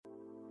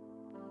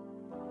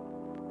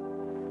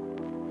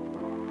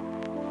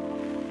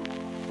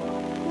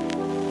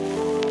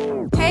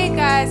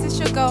guys, it's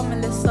your girl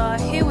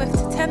Melissa here with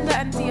Tatenda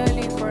and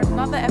Dioli for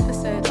another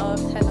episode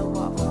of Hello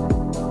Wealth.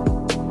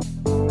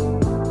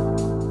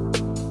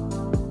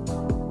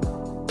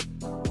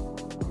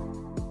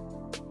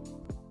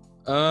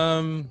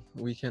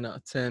 Weekend out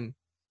of 10.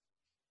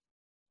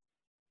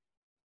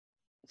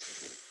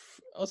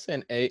 I was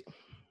saying 8.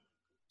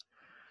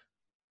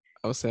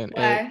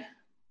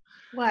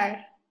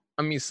 Why?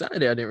 I mean,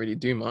 Saturday I didn't really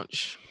do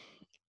much.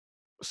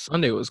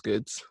 Sunday was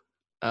good.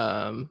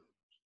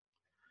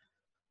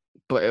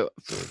 But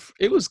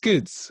it was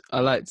good.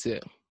 I liked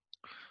it.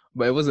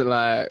 But it wasn't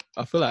like,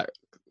 I feel like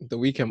the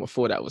weekend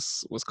before that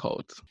was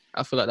cold.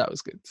 I feel like that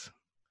was good.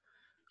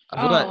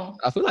 I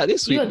feel like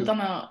this week. You're dumb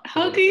out.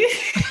 How do you?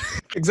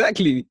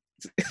 Exactly.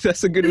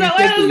 That's a good Is that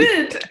weekend. What I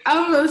did?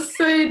 I was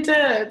so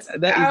dead.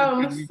 I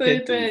was so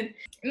dead.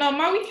 No,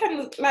 my weekend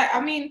was my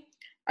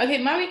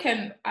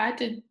weekend I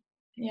had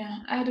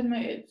a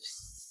motive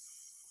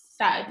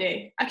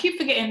Saturday. I keep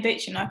forgetting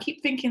dates, I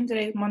keep thinking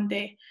today's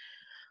Monday.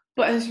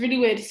 But it's really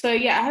weird. So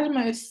yeah, I had a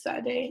motive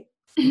Saturday.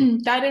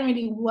 That didn't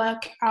really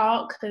work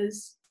out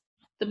because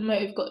the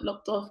motive got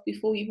locked off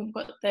before we even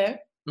got there.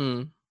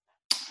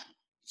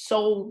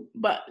 So,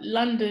 but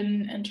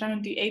London and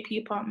trying to do AP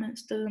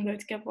apartments doesn't go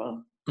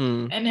together.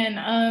 And then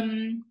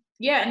and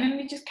then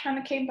we just kind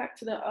of came back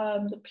to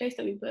the place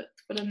that we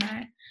booked for the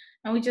night,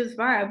 and we just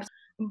vibed.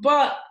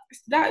 But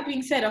that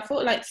being said, I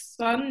felt like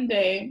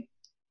Sunday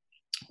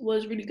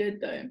was really good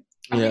though.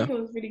 I think it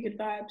was really good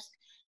vibes.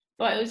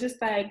 But it was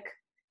just like,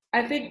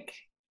 I think,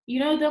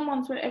 them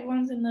ones where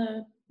everyone's in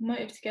the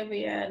motive together,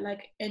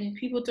 and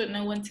people don't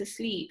know when to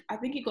sleep. I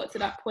think it got to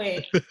that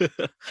point.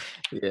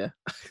 Yeah.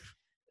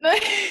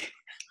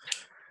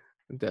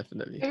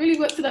 Definitely. It really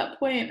got to that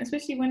point,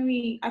 especially when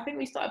I think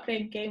we started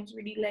playing games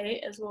really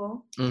late as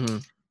well.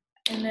 And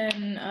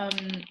then, I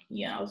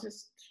was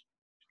just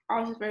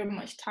very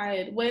much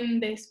tired. When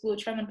they were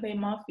trying to play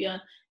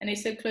Mafia and they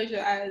said, close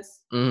your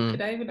eyes,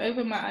 could I even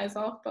open my eyes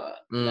after?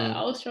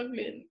 I was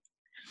struggling.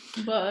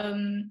 But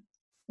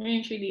really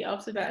and truly,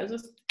 after that, it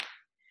was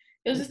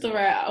just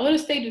alright. I would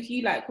have stayed with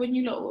you, when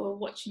you lot were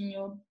watching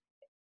your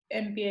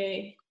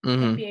NBA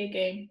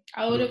game.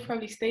 I would have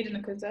probably stayed in the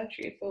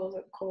conservatory if it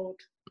wasn't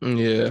cold.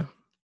 Yeah,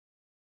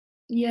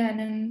 and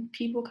then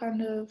people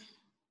kind of,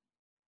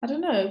 I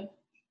don't know,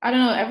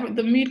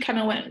 the mood kind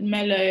of went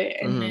mellow,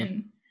 and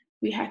then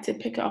we had to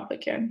pick it up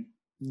again.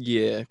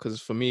 Yeah, because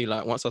for me,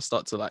 once I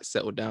start to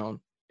settle down,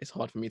 it's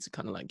hard for me to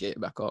kind of get it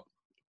back up.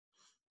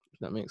 If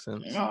that makes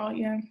sense. Oh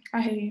yeah,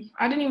 I hear you.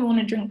 I didn't even want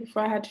to drink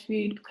before I had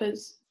food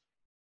because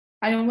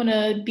I don't want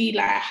to be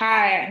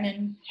high and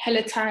then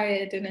hella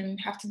tired and then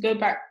have to go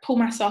back, pull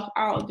myself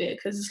out of it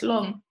because it's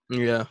long.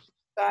 Yeah.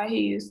 So I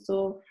hear you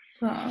still.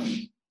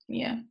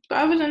 Yeah. But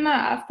other than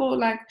that, I feel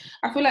like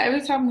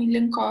every time we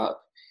link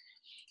up,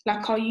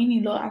 our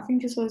uni lot, I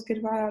think it's always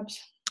good vibes.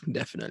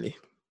 Definitely.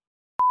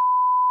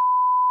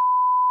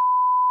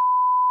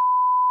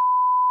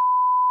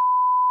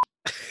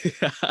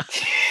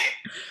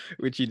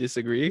 Would you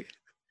disagree?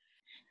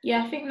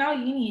 Yeah, I think now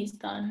uni is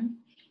done.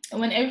 And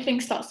when everything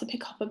starts to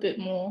pick up a bit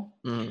more,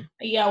 I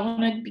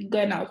want to be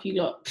going out with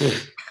you lot.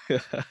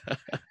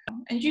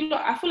 And you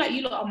lot, I feel like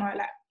you lot are my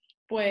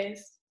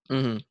boys.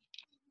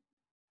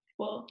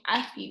 Well,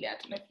 I feel it. I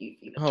don't know if you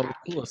feel it. Oh,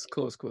 of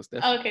course.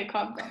 Definitely. Okay,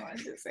 calm down. I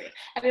was just saying.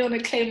 I didn't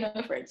want to claim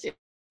no friendship.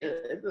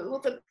 It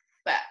wasn't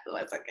that. It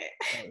was okay.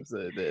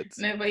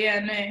 No, but yeah,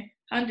 no,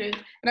 100.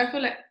 And I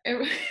feel like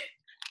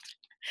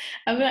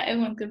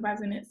everyone's good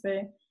vibes in it.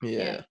 So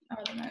yeah, I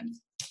don't mind.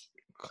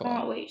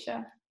 Can't wait,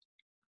 Sha.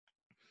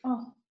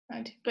 Oh,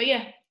 right. But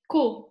yeah,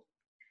 cool.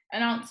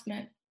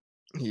 Announcement.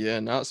 Yeah,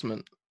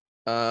 announcement.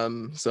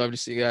 So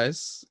obviously,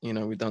 guys,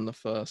 we've done the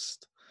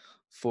first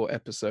 4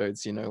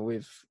 episodes,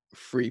 with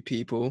 3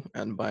 people,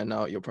 and by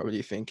now you're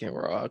probably thinking,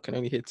 well, I can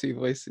only hear 2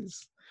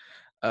 voices.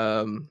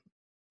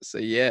 So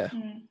yeah,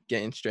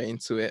 getting straight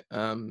into it.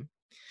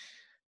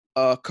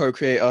 Our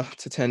co-creator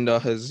Tatenda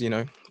has,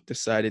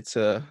 decided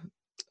to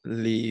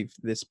leave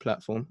this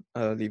platform,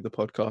 leave the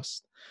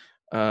podcast.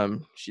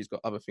 She's got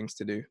other things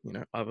to do,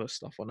 other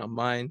stuff on her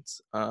mind.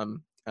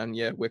 And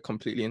yeah, we're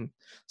completely in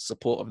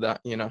support of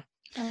that,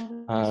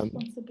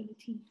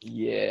 responsibility.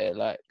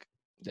 Yeah,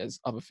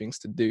 there's other things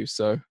to do.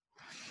 So,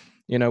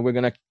 we're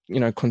gonna,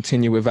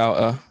 continue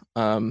without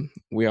her.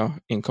 We are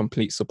in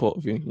complete support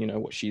of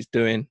what she's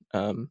doing.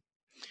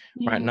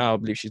 Right now, I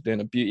believe she's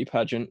doing a beauty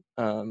pageant.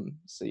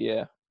 So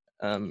yeah.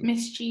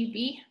 Miss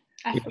GB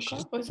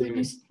Africa. Or is it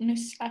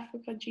Miss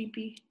Africa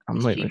GB? I'm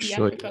not even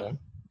sure.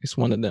 It's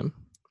one of them.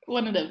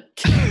 One of them.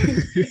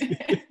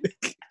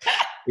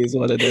 It's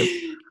one of them.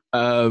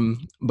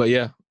 But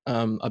yeah,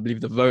 I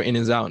believe the voting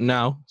is out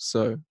now,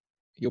 so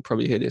you'll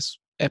probably hear this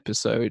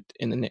episode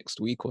in the next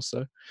week or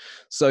so.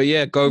 So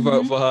yeah, go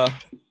vote for her.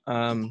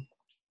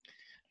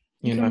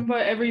 You can vote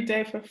every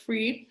day for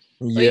free.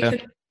 Yeah. Or you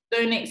can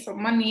donate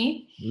some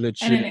money.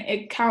 Literally. And then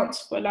it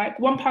counts for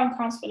 £1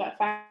 counts for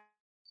 5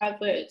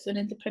 votes, and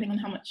then depending on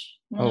how much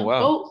you want to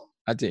vote.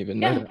 I didn't even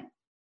know that.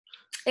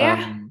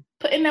 Yeah.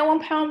 Put in that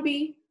 £1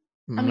 B.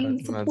 I mean,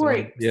 Man's man.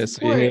 support. Yeah,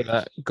 so you hear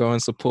that? Go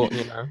and support,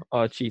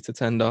 our cheetah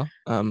tender.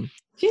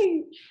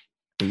 Gee.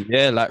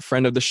 Yeah, like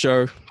friend of the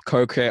show,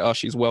 co-creator.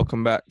 She's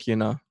welcome back.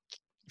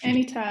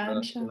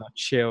 Anytime, sure.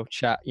 Chill,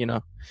 chat.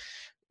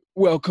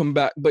 Welcome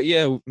back. But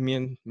yeah, me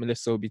and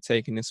Melissa will be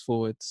taking this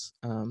forwards.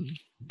 And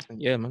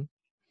yeah, man,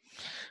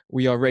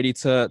 we are ready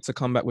to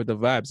come back with the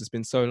vibes. It's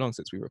been so long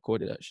since we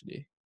recorded,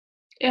 actually.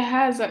 It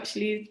has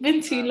actually. It's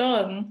been too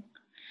long.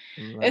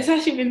 It's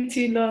actually been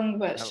too long,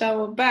 but shall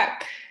we're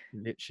back.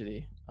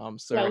 Literally. I'm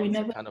sorry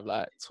to kind of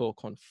like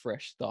talk on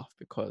fresh stuff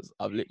because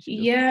I've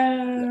literally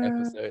just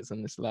episodes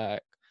and it's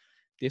like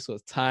this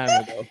was time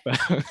ago.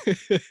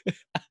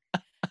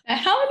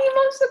 How many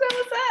months ago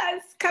was that?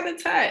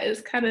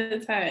 It's kind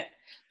of tight.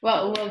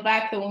 But we're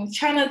back and we're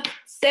trying to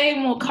stay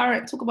more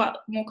current, talk about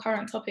more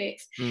current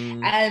topics.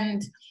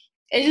 And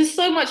it's just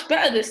so much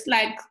better this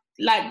like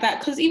that,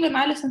 because even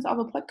I listen to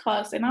other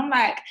podcasts and I'm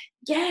like,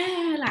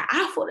 yeah, like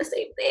I thought the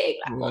same thing.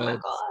 Like, oh my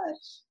gosh.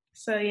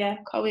 So yeah,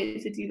 can't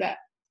wait to do that.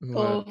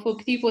 Or for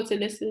people to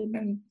listen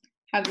and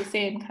have the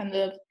same kind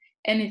of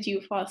energy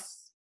with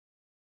us.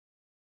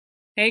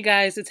 Hey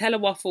guys, it's Hella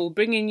Waffle,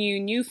 bringing you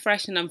new,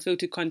 fresh and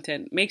unfiltered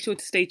content. Make sure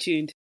to stay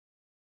tuned.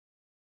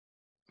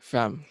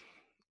 Fam,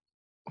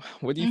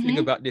 what do you think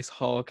about this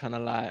whole kind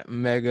of like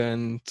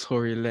Megan,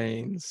 Tory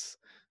Lanez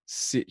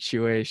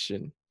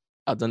situation?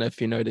 I don't know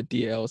if you know the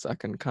details. I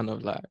can kind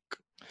of like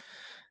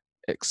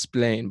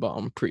explain, but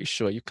I'm pretty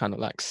sure you've kind of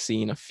like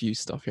seen a few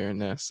stuff here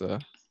and there. So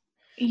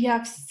yeah,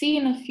 I've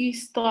seen a few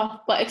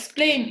stuff, but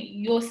explain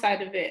your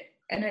side of it,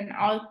 and then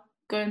I'll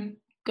go in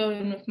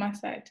with my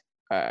side.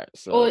 All right.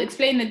 So or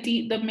explain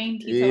the main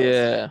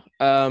details.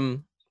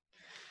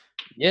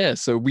 Yeah.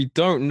 So we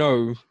don't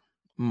know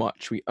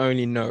much. We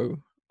only know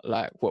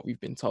like what we've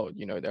been told.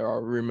 There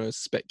are rumors,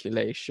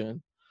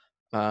 speculation.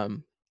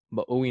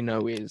 But all we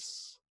know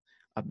is,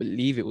 I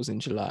believe it was in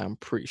July. I'm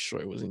pretty sure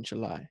it was in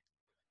July.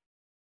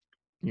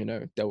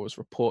 There was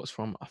reports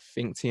from, I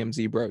think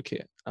TMZ broke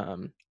it,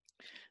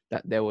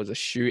 that there was a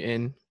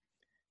shooting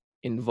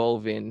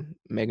involving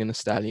Megan Thee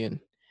Stallion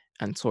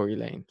and Tory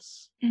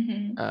Lanez.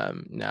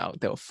 Now,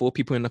 there were 4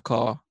 people in the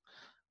car.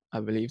 I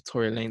believe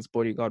Tory Lanez's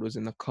bodyguard was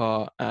in the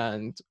car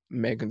and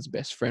Megan's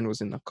best friend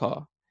was in the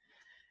car.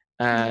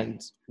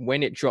 And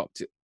when it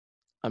dropped,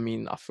 I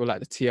mean, I feel like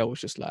the TL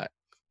was just like,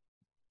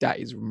 that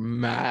is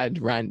mad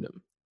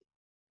random.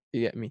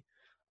 You get me?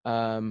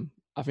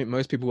 I think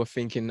most people were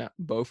thinking that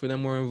both of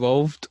them were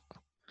involved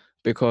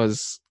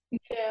because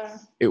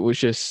it was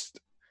just,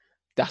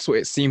 that's what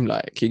it seemed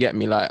like. You get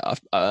me? Like,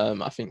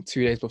 I think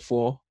 2 days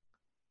before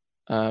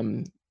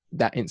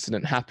that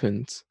incident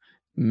happened,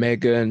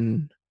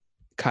 Megan,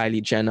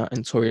 Kylie Jenner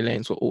and Tory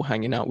Lanez were all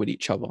hanging out with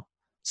each other.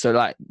 So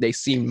like they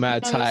seemed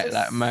mad tight,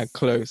 like mad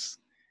close.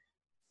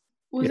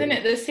 Wasn't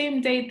it the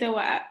same day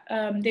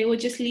they were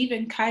just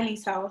leaving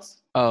Kylie's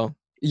house? Oh,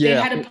 yeah.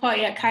 They had a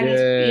party at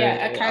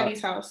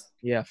Kylie's house.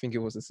 Yeah, I think it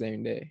was the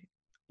same day.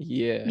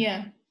 Yeah.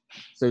 Yeah.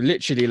 So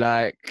literally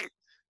like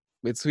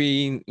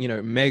between,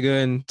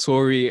 Megan,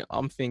 Tory,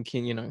 I'm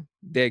thinking,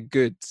 they're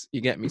good.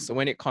 You get me? So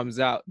when it comes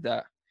out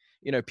that,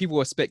 people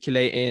were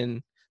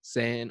speculating,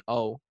 saying,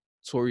 oh,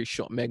 Tory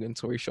shot Megan.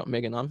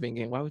 I'm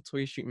thinking, why would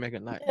Tory shoot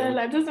Megan? Like,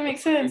 like, doesn't make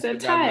sense. They're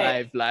tight.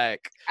 Live,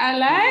 like,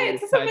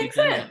 it doesn't make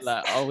sense.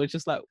 Like, I was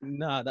just like,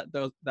 nah, that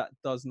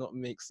does not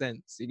make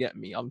sense. You get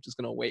me? I'm just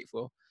gonna wait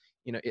for,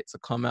 it to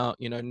come out.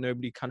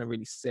 Nobody kind of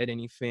really said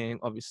anything.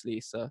 Obviously,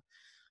 it's a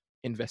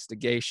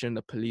investigation.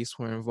 The police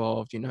were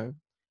involved.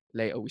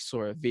 Later we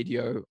saw a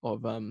video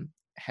of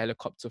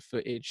helicopter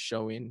footage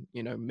showing,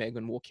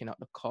 Megan walking out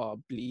the car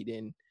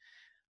bleeding.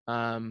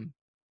 And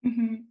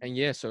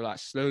yeah, so like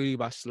slowly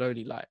by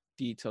slowly, like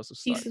details of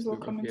pieces were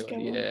coming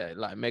together. Yeah,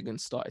 like Megan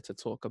started to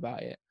talk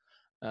about it.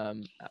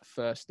 At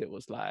first it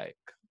was like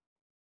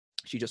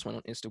she just went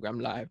on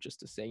Instagram Live just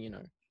to say,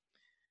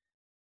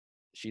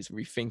 she's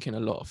rethinking a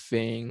lot of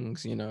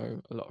things, a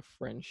lot of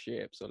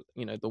friendships, or,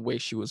 the way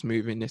she was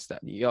moving, this,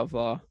 that, the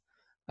other.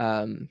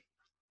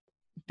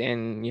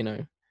 Then,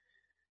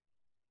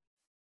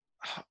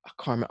 I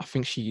can't remember. I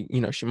think she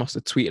must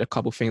have tweeted a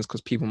couple things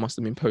because people must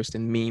have been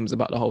posting memes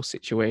about the whole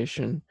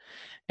situation.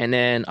 And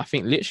then I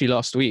think literally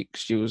last week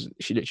she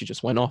literally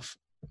just went off.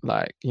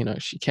 Like,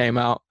 she came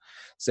out,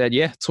 said,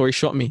 yeah, Tory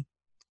shot me.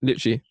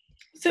 Literally.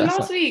 So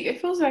last week,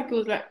 it feels like it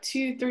was like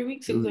 2-3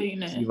 weeks ago,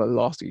 Either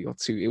last week or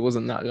 2. It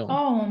wasn't that long.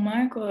 Oh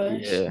my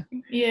gosh.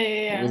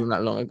 Yeah. It wasn't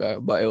that long ago,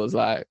 but it was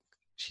like,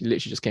 she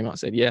literally just came out and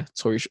said, yeah,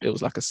 Tory, it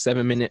was like a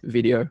 7-minute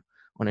video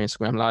on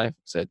Instagram Live,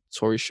 said,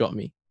 Tory shot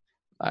me.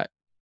 Like,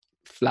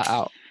 flat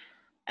out.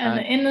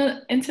 And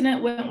the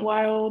internet went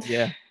wild.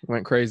 Yeah,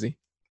 went crazy.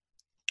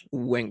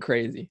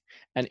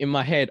 And in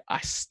my head, I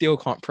still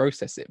can't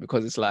process it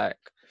because it's like,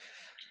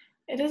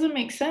 it doesn't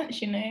make sense,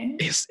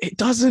 It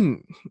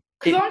doesn't.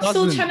 Because I'm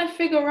still trying to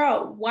figure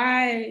out,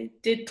 why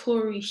did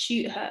Tory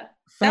shoot her?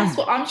 That's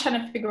what I'm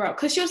trying to figure out.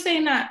 Because you're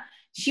saying that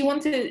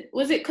was it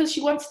because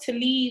she wanted to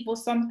leave or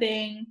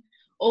something?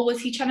 Or was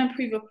he trying to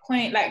prove a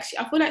point? Like,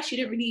 I feel like she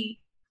didn't really...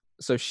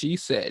 So she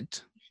said...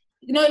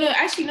 No.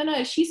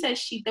 She said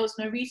there was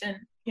no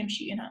reason him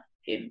shooting her.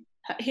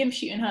 him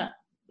shooting her.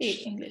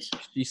 English.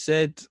 She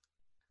said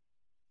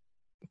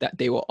that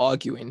they were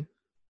arguing,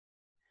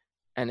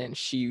 and then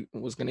she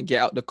was gonna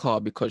get out the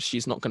car because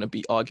she's not gonna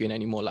be arguing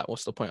anymore. Like,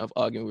 what's the point of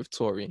arguing with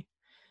Tory?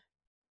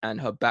 And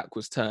her back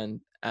was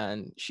turned,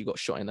 and she got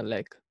shot in the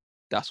leg.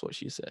 That's what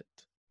she said.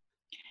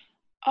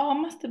 Oh, I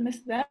must have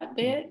missed that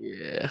bit.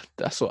 Yeah,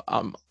 that's what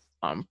I'm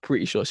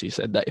pretty sure she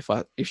said that.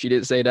 If she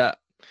didn't say that,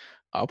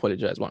 I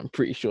apologize, but I'm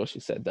pretty sure she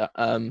said that.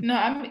 No,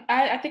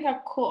 I think I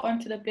caught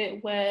onto the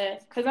bit where,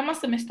 because I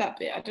must have missed that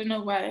bit. I don't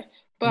know why,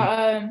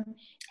 but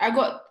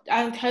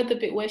I heard the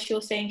bit where she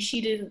was saying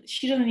she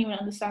doesn't even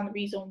understand the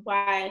reason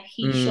why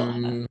he shot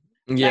her.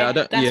 Yeah,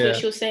 like, that's what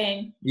she was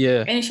saying.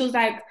 Yeah, and she was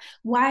like,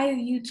 "Why are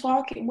you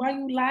talking? Why are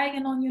you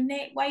lying on your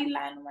name? Why are you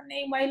lying on my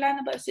name? Why are you lying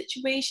about the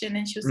situation?"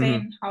 And she was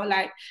saying how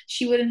like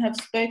she wouldn't have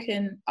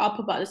spoken up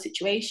about the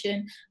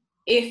situation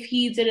if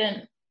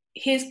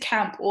his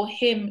camp or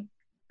him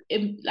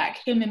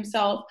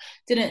himself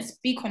didn't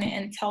speak on it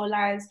and tell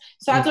lies.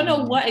 So I don't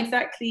know what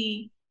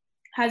exactly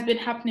has been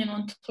happening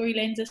on Tory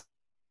Lanez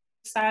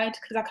side,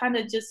 because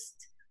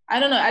I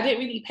don't know, I didn't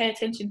really pay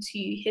attention to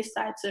his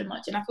side so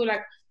much, and I feel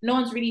like no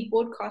one's really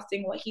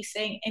broadcasting what he's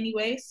saying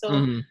anyway, so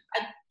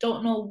I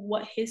don't know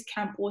what his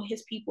camp or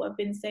his people have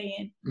been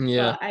saying.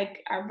 But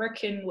I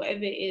reckon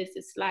whatever it is,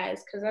 it's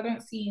lies, because I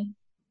don't see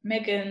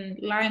Meghan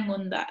lying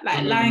on that,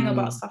 like lying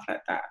about stuff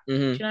like that. Do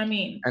you know what I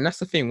mean? And that's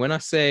the thing, when I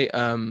say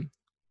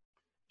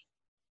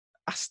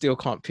I still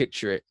can't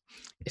picture it,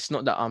 it's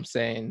not that I'm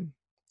saying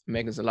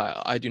Meghan's a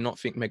liar. I do not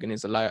think Meghan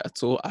is a liar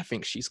at all. I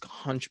think she's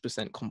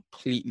 100%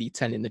 completely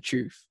telling the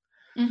truth.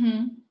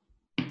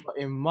 But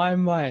in my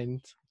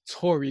mind,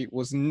 Tory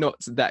was not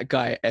that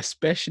guy,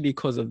 especially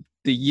because of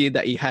the year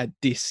that he had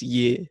this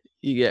year.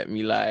 You get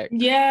me? Like,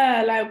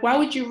 yeah, like why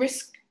would you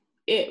risk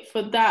it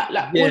for that?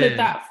 Like all of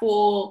that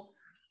for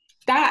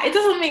that? It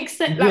doesn't make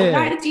sense. Like,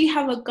 why do you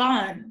have a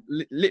gun?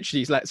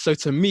 Literally, it's like, so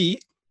to me,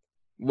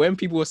 when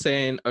people were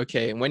saying,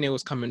 okay, when it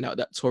was coming out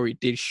that Tory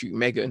did shoot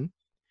Meghan,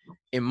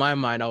 in my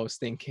mind, I was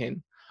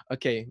thinking,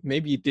 okay,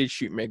 maybe he did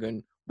shoot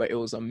Meghan, but it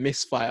was a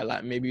misfire.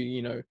 Like maybe,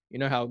 you know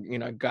how,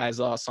 guys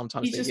are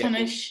sometimes you they just get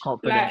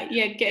want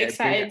to get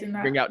excited and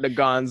bring out the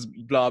guns,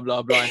 blah,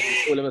 blah, blah. And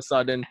all of a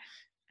sudden,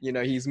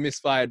 he's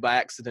misfired by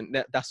accident.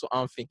 That's what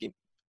I'm thinking.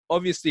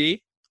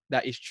 Obviously,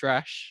 that is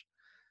trash,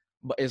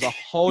 but it's a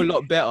whole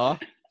lot better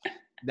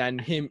than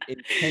him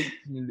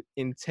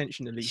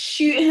intentionally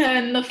shooting her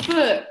in the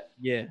foot.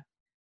 Yeah.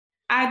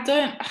 I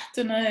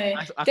don't know.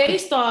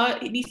 Daystar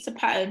needs to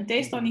pattern.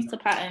 Daystar needs to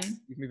pattern.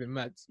 He's moving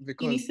mad.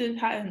 He needs to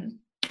pattern.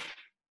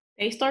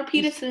 Daystar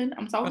Peterson,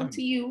 I'm talking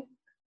to you.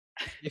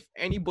 If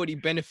anybody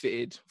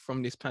benefited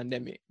from this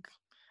pandemic,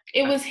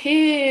 it was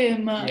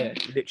him. Yeah,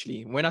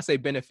 literally. When I say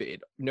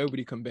benefited,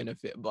 nobody can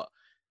benefit. But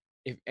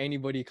if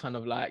anybody kind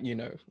of like,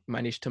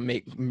 managed to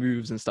make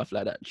moves and stuff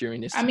like that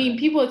during this time. mean,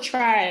 people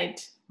tried.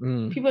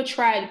 People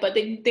tried, but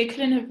they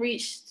couldn't have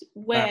reached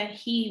where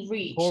he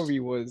reached. Tory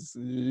was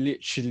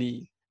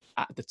literally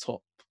at the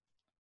top.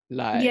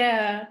 Like,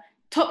 yeah,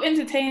 top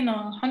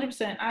entertainer,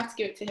 100%. I have to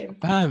give it to him.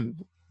 Bam,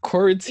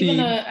 quarantine.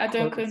 Even though I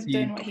don't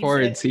condone what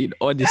he said.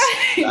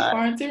 Honestly, like,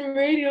 quarantine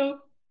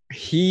radio.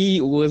 He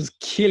was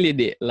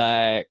killing it.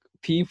 Like,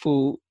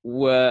 people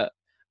were,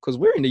 because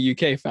we're in the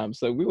UK, fam,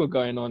 so we were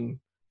going on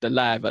the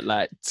live at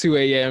like 2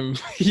 a.m.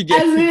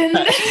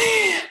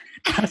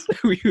 That's when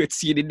we were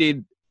tuning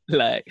in.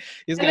 Like,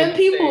 and then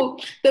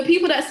the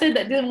people that said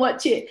that didn't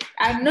watch it,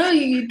 I know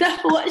you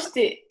definitely watched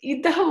it.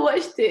 You definitely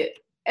watched it.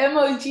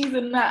 Emojis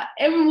and that.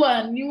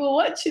 Everyone, you were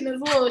watching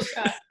as well,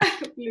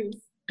 please.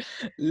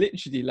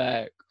 Literally,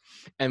 like,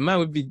 and man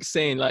would be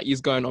saying like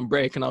he's going on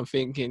break, and I'm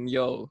thinking,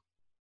 yo,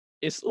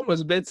 it's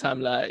almost bedtime.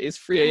 Like, it's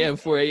 3 a.m.,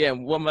 4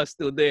 a.m. What am I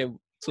still doing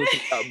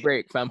talking about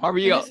break, fam?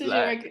 Hurry up!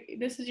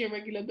 This is your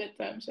regular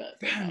bedtime shot.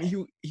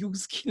 He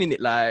was killing it.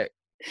 Like,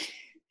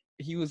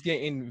 he was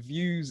getting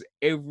views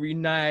every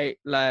night.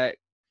 Like,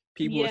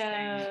 people were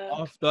saying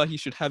after he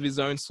should have his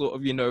own sort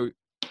of,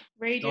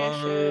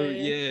 radio show.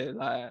 Yeah,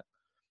 like,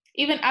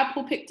 even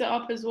Apple picked it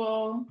up as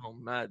well. Oh,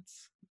 mad.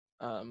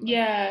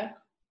 Yeah.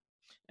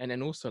 And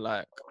then also,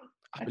 like,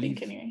 I believe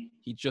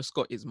he just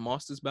got his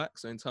masters back.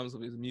 So in terms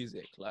of his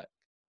music, like,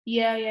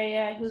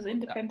 yeah, he was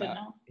independent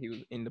now. He was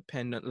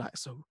independent, like,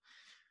 so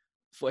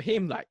for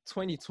him, like,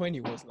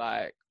 2020 was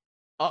like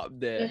up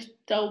there.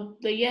 The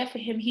year for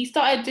him. He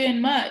started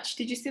doing merch.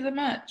 Did you see the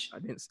merch? I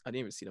didn't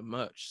even see the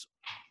merch.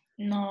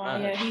 No,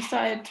 yeah, he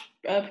started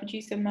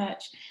producing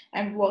merch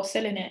and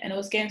selling it, and it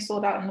was getting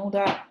sold out and all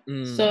that.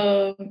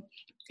 So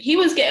he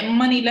was getting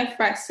money left,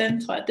 right,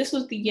 center. This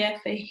was the year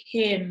for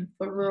him,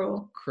 for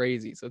real.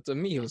 Crazy. So to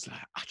me, it was like,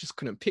 I just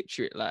couldn't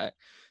picture it. Like,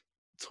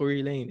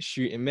 Tory Lanez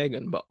shooting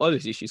Meghan, but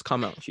obviously she's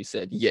come out and she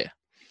said, yeah,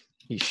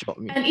 he shot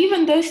me. And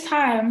even those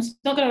times,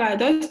 not gonna lie,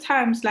 those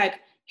times, like,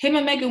 him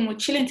and Meghan were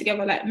chilling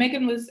together. Like,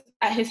 Meghan was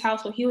at his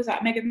house or he was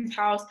at Meghan's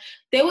house.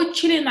 They were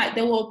chilling like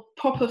they were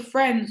proper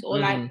friends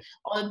or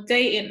or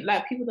dating.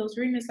 Like, people, there was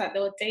rumors like they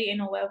were dating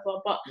or whatever,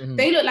 but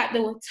they looked like they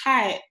were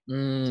tight.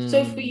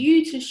 So for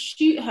you to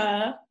shoot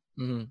her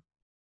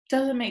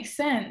doesn't make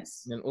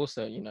sense. And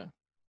also,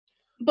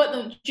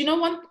 But do you know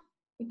one?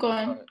 Go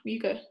on, you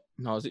go.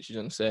 No, I was literally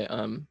going to say,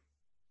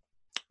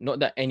 not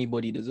that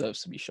anybody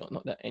deserves to be shot.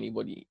 Not that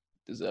anybody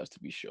deserves to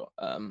be shot.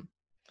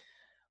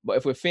 But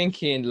if we're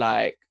thinking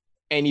like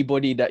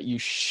anybody that you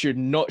should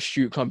not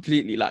shoot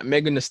completely, like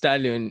Megan Thee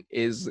Stallion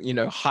is, you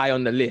know, high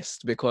on the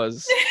list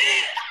because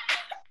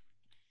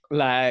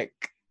like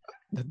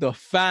the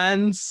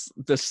fans,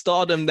 the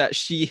stardom that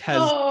she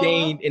has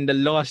gained in the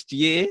last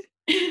year,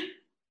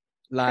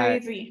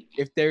 like crazy.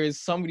 If there is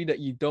somebody that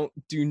you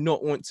do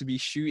not want to be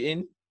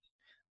shooting,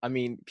 I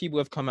mean, people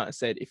have come out and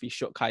said if he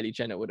shot Kylie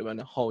Jenner, it would have been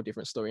a whole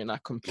different story, and I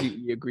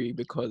completely agree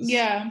because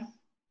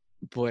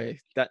boy,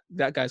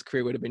 that guy's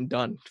career would have been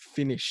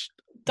finished,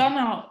 done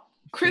out.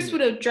 Chris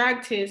would have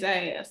dragged his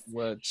ass.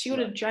 She would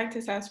have like, dragged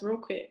his ass real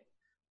quick.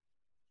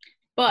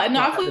 But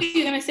no, I thought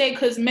you were gonna say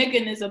because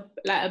Megan is a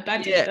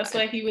baddie. Yeah. That's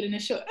why he wouldn't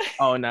have shot.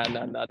 Oh no,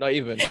 not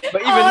even.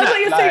 But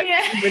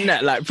even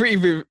that, like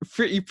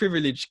pretty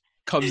privilege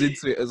comes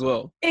into it as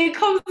well. It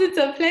comes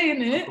into play,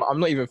 innit? I'm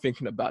not even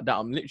thinking about that.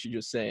 I'm literally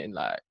just saying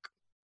like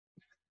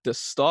the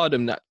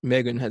stardom that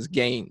Megan has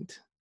gained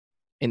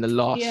in the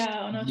last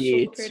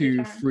year,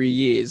 2-3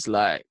 years,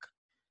 like,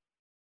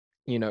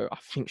 you know, I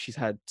think she's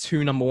had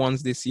 2 number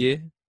ones this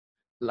year.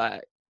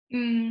 Like,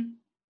 I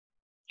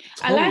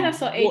like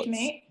that's our age,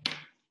 mate.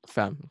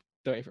 Fam,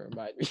 don't even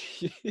remind me.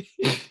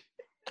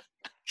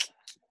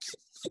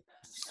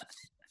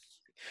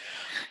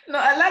 No,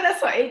 I like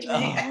that's our age,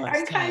 mate.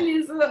 And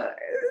Kylie's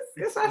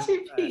it's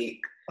actually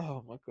peak.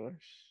 Oh my gosh.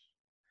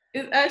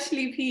 It's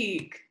actually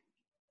peak.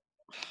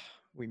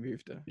 We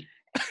moved her.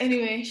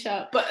 Anyway,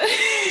 shut. But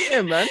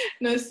yeah, man.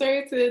 No,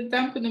 sorry to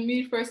dampen the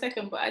mood for a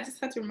second, but I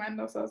just had to remind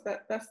ourselves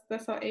that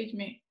that's our age,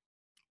 mate.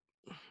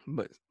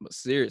 But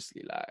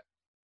seriously, like,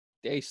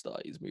 Daystar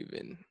is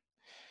moving.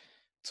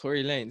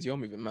 Tory Lanez, you're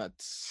moving mad.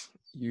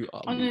 You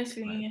are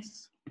honestly moving mad.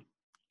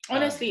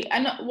 Honestly,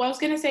 and what I was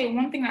gonna say,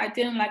 one thing that I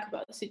didn't like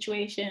about the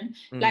situation,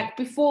 like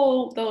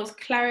before there was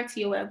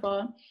clarity or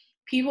whatever,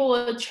 people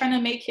were trying to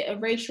make it a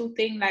racial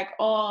thing, like,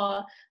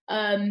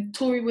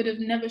 Tory would have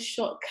never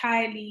shot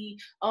Kylie.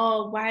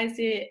 Oh, why is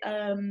it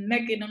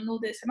Megan and all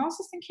this? And I was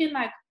just thinking,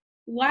 like,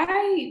 why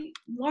are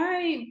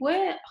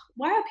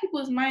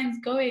people's minds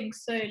going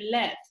so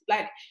left?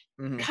 Like,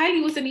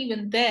 Kylie wasn't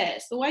even there,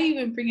 so why are you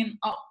even bringing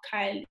up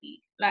Kylie?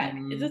 Like,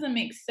 it doesn't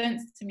make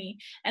sense to me.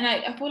 And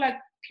I feel like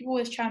people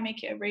always try and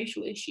make it a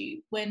racial issue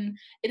when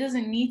it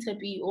doesn't need to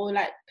be, or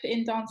like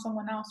putting down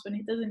someone else when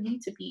it doesn't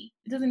need to be.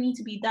 It doesn't need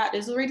to be that.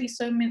 There's already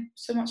so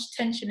much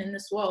tension in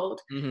this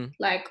world.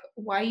 Like,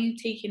 why are you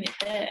taking it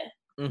there?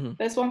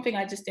 That's one thing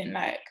I just didn't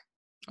like.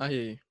 I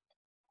hear you.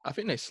 I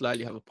think they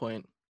slightly have a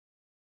point.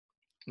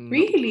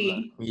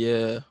 Really?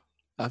 Yeah,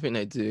 I think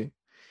they do.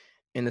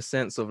 In the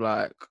sense of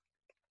like,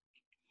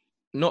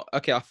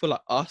 I feel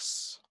like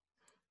us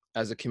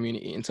as a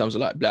community, in terms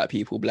of like black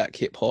people, black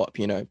hip hop,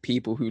 you know,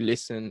 people who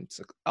listen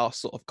to our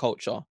sort of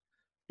culture,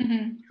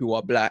 who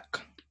are black,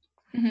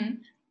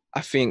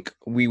 I think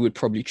we would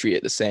probably treat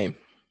it the same.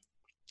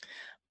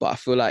 But I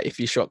feel like if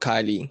you shot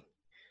Kylie,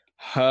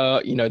 her,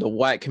 you know, the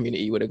white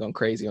community would have gone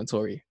crazy on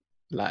Tory.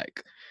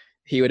 Like,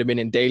 he would have been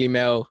in Daily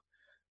Mail,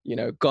 you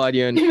know,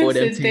 Guardian, all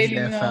them things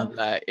there, fam.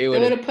 Like, they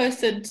would have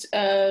posted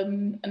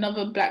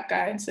another black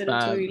guy instead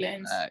of Tory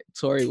Lanez.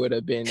 Tory would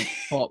have been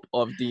top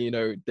of the, you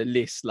know, the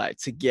list, like,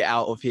 to get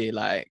out of here.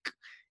 Like,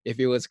 if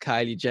it was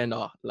Kylie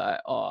Jenner, like,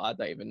 I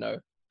don't even know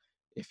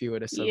if he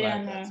would have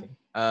survived that thing.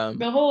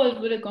 The whole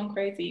world would have gone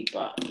crazy,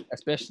 but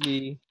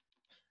especially,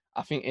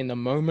 I think in the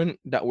moment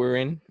that we're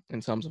in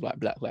terms of like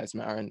Black Lives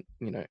Matter and,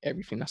 you know,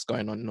 everything that's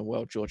going on in the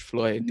world, George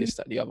Floyd, this,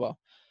 that, the other,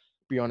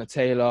 Breonna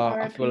Taylor,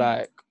 R. I feel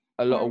like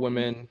a lot of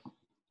women,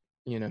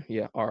 you know,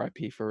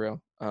 RIP for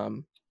real.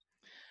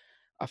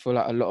 I feel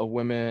like a lot of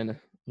women,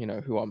 you know,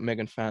 who are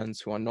Megan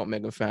fans, who are not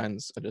Megan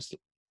fans, are just,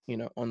 you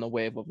know, on the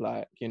wave of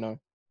like, you know,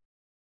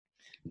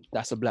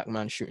 that's a black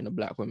man shooting a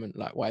black woman.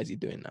 Like, why is he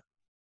doing that?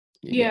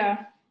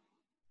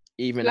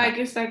 Even like,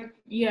 it's like,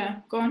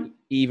 go on.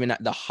 Even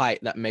at the height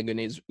that Megan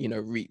is, you know,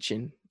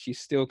 reaching, she's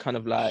still kind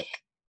of like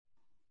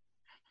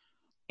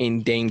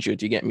in danger.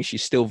 Do you get me?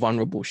 She's still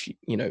vulnerable. She,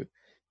 you know,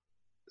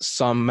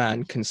 some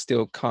man can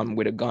still come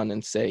with a gun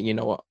and say, you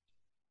know what,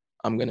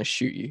 I'm gonna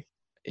shoot you.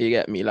 You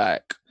get me?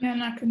 Like,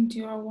 and I can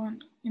do what I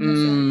want in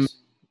a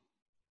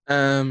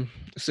sense.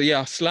 So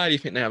yeah, I slightly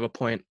think they have a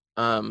point.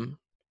 In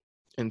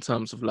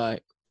terms of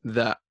like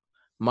that,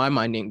 my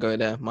mind didn't go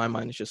there. My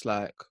mind is just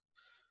like,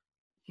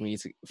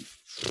 this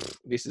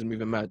is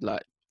moving mad.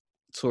 Like,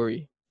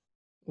 Tory,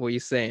 what are you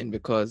saying?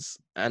 Because,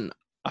 and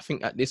I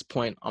think at this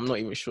point, I'm not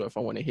even sure if I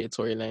want to hear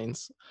Tory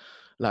Lanez,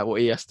 like, what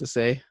he has to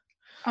say.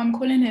 I'm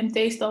calling him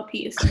Daystar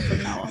Peterson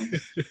from now on.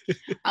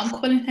 I'm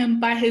calling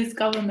him by his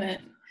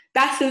government.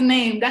 That's his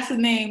name,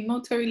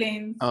 not Tory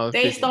Lanez.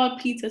 Daystar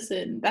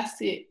Peterson, that's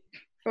it.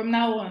 From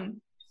now on.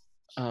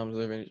 I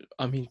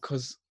mean,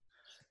 because,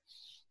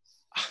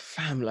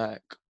 fam,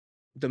 like,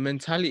 the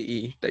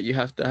mentality that you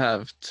have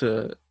to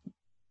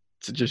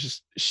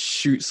just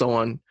shoot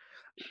someone.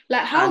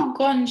 Like, how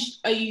gone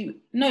are you?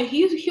 No,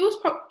 he was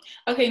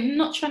okay,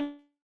 not trying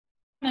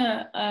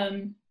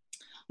to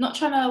not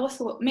trying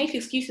to make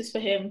excuses for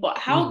him, but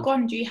how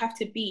gone do you have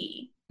to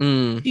be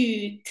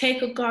to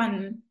take a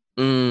gun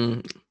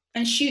and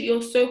shoot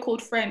your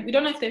so-called friend? We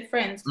don't know if they're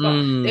friends,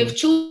 but they've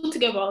chilled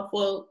together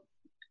for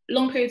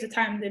long periods of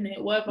time,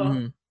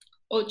 whatever,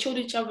 or chilled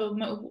each other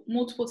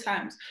multiple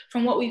times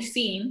from what we've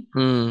seen.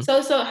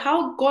 So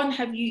how gone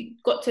have you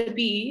got to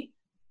be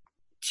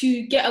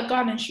to get a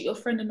gun and shoot your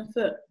friend in the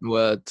foot?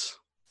 Words.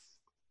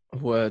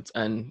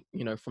 And,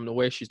 you know, from the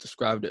way she's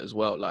described it as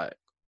well, like,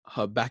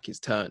 her back is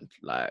turned,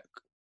 like,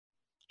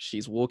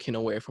 she's walking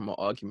away from an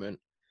argument.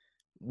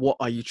 What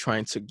are you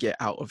trying to get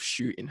out of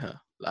shooting her?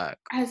 Like,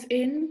 as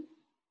in,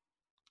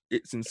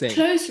 it's insane.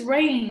 Close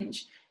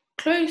range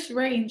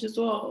as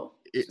well.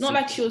 It's not insane.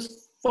 Like she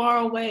was far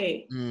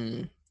away.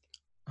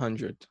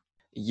 100.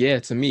 Yeah,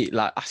 to me,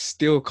 like, I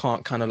still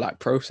can't kind of like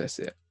process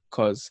it,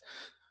 because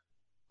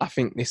I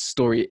think this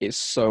story is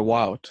so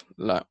wild.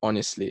 Like,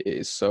 honestly, it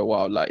is so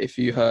wild. Like, if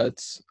you heard,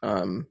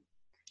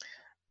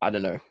 I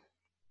don't know,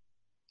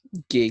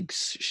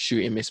 Giggs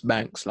shooting Miss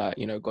Banks, like,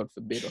 you know, God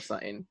forbid, or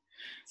something,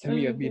 to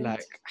me, I'd be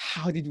like,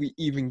 how did we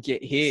even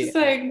get here? It's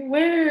like,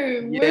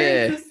 where is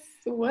this?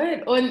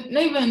 What? Or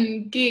not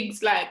even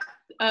Giggs, like,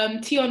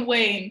 Tion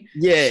Wayne.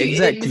 Yeah,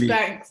 exactly. Miss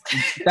Banks.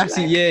 That's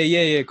like,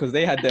 yeah, because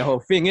they had their whole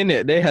thing in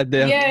it. They had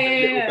their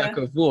little back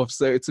and forth.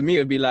 So to me,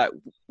 it'd be like,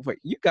 wait,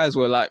 you guys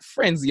were like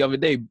friends the other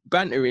day,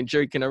 bantering,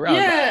 joking around.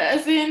 Yeah, like,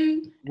 as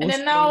in, and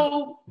then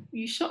now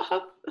you shot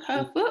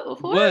her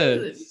foot.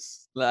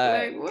 Words.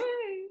 Like, what?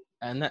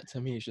 And that to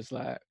me is just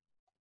like,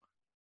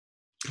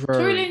 bro.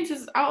 Tory Lanez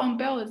is out on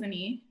bail, isn't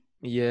he?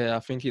 Yeah,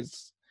 I think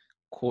his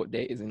court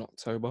date is in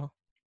October.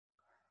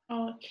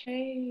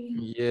 Okay.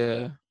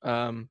 Yeah.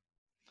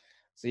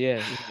 So yeah,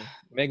 you know,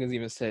 Megan's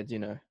even said, you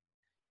know,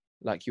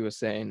 like you were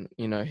saying,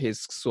 you know,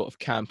 his sort of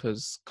camp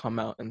has come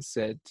out and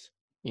said,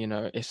 you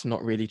know, it's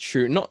not really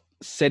true. Not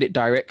said it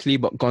directly,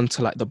 but gone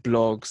to like the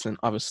blogs and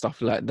other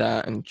stuff like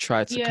that and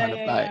tried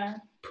to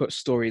put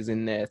stories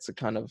in there to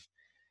kind of,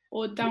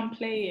 or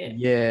downplay it.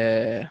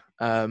 Yeah.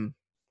 And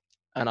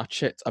I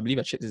believe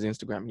I checked his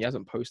Instagram. He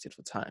hasn't posted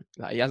for time.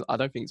 Like, I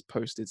don't think he's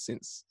posted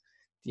since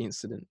the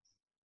incident.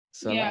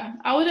 So yeah, like,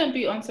 I wouldn't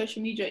be on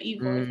social media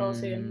either if I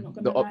was him. Not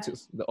gonna lie.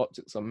 The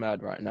optics are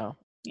mad right now.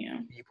 Yeah.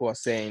 People are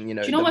saying, you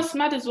know. Do you know what's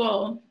mad as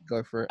well?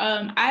 Go for it.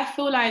 I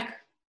feel like,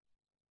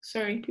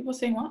 sorry, people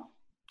saying what?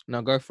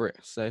 No, go for it.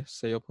 Say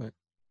your point.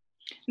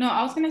 No,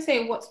 I was gonna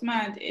say what's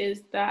mad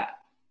is that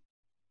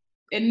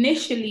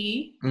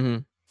initially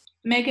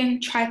Megan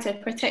tried to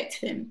protect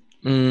him.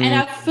 And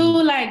I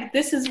feel like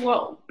this is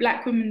what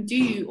Black women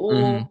do,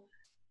 or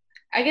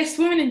I guess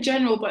women in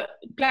general, but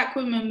Black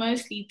women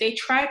mostly, they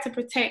try to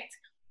protect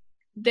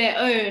their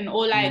own,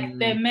 or like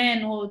their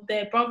men or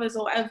their brothers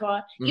or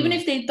whatever. Even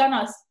if they've done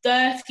us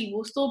dirty,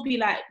 we'll still be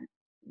like,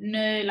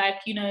 no, like,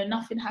 you know,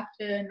 nothing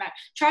happened. Like,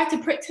 try to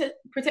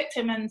protect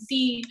him and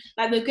see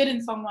like the good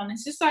in someone.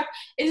 It's just like,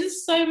 it's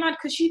just so mad,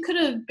 because she could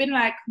have been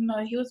like,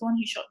 no, he was the one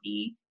who shot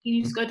me, he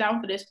needs to go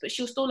down for this. But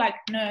she was still like,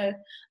 no,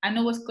 I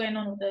know what's going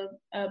on with the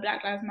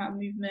Black Lives Matter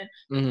movement.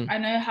 I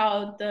know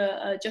how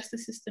the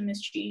justice system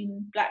is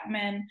treating Black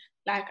men.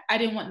 Like, I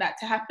didn't want that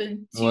to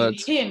happen to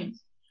him.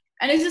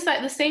 And it's just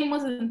like the same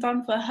wasn't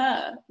done for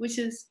her, which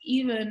is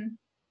even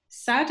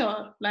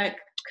sadder. Like,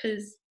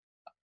 because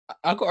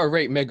I gotta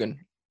rate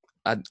Megan.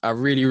 I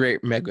really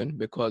rate Megan,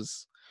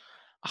 because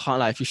I can't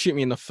lie, if you shoot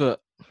me in the foot,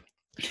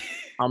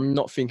 I'm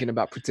not thinking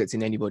about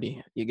protecting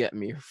anybody. You get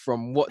me?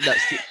 From what that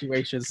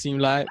situation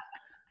seemed like,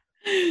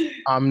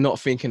 I'm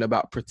not thinking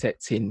about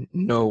protecting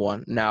no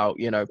one. Now,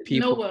 you know,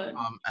 people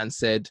and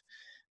said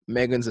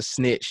Megan's a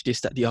snitch,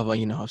 this, that, the other.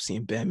 You know, I've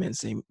seen bare men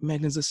say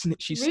Megan's a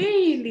snitch. She's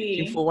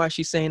really? For why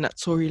she's saying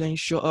that Tory Lanez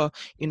shot her.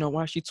 You know,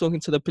 why is she talking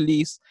to the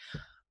police?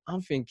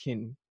 I'm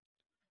thinking,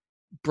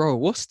 bro,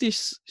 what's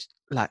this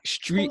like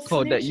street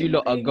code that you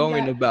lot are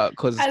going about?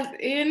 Because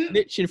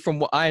snitching, from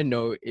what I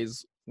know,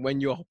 is when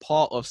you're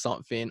part of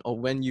something, or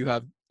when you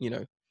have, you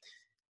know,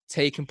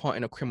 taken part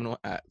in a criminal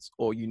act,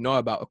 or you know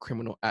about a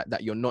criminal act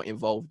that you're not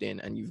involved in,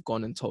 and you've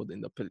gone and told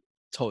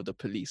the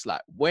police.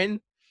 Like,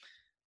 when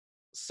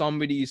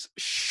somebody's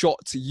shot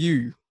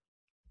you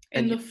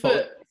in the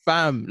foot,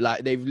 fam,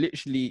 like, they've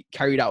literally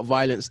carried out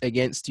violence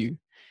against you.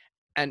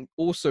 And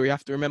also, you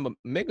have to remember,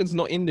 Megan's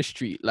not in the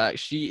street. Like,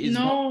 she is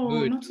not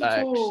good. Not like,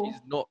 at all.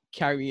 She's not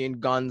carrying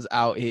guns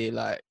out here.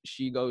 Like,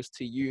 she goes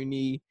to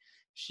uni.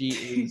 She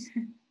is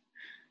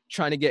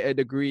trying to get a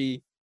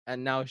degree,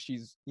 and now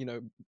she's, you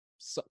know,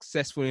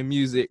 successful in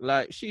music.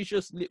 Like, she's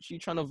just literally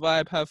trying to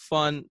vibe, have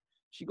fun.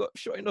 She got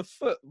shot in the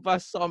foot by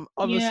some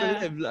other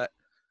celeb. Like,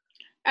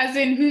 as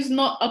in, who's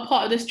not a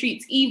part of the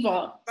streets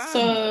either.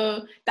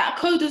 So that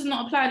code does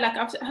not apply. Like,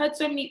 I've heard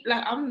so many,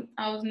 like,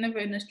 I was never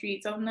in the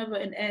streets, I was never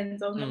in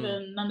ends, I was never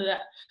in none of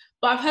that.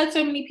 But I've heard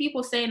so many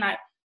people saying, like,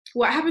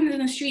 what happens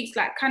in the streets,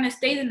 like, kind of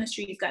stays in the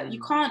streets. Like,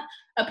 you can't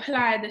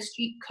apply the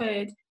street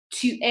code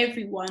to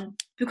everyone,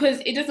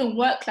 because it doesn't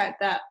work like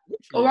that.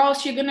 Or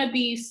else you're gonna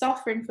be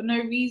suffering for no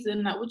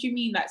reason. Like, what do you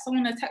mean? Like,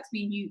 someone attacks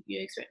me,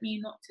 you expect me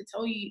not to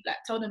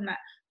tell them that,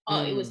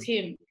 oh, it was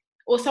him.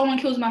 Or someone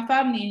kills my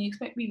family and you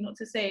expect me not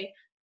to say,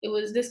 it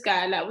was this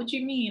guy. Like, what do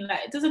you mean?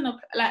 Like, it doesn't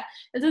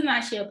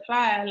actually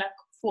apply like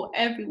for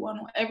everyone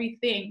or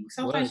everything.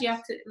 Sometimes you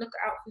have to look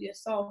out for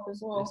yourself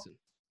as well. Listen,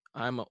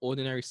 I'm an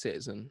ordinary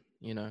citizen,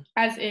 you know.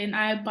 As in,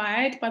 I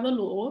abide by the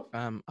law.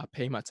 I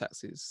pay my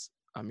taxes.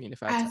 I mean,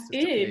 if I had taxes to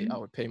pay, I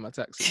would pay my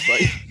taxes.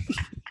 But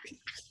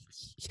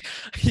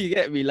you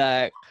get me,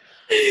 like,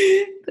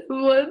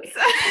 what?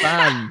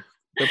 Fam,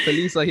 the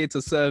police are here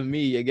to serve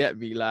me. You get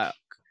me, like,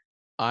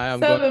 I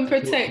am serve and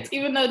protect,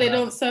 even though they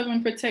don't serve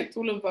and protect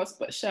all of us.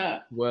 But sure,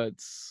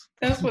 words.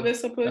 That's what they're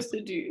supposed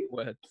to do.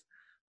 Words.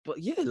 But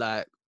yeah,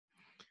 like,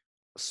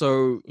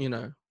 so, you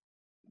know,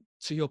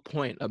 to your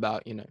point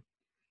about, you know,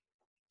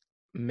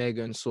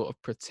 Meghan sort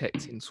of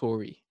protecting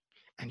Tory,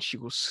 and she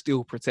was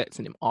still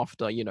protecting him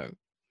after, you know,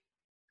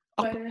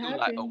 up until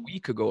like a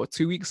week ago or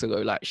 2 weeks ago,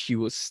 like she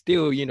was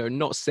still, you know,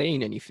 not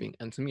saying anything.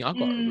 And to me, I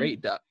gotta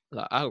rate that.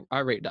 Like I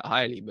rate that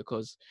highly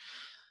because,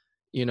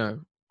 you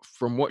know,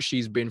 from what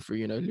she's been through,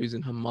 you know,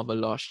 losing her mother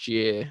last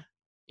year,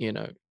 you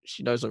know,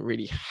 she doesn't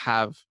really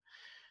have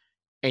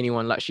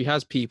anyone. Like, she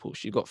has people,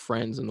 she got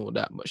friends and all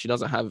that, but she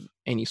doesn't have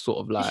any sort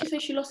of like. Did she say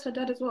she lost her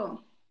dad as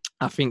well?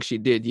 I think she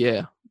did,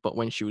 yeah, but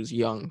when she was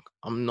young,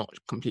 I'm not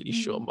completely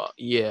sure, but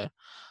yeah.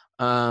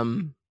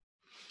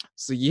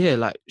 So yeah,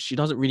 like, she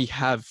doesn't really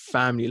have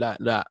family like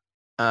that.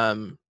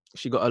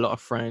 She got a lot of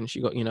friends,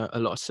 she got, you know, a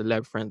lot of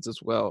celeb friends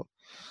as well.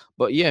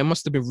 But yeah, it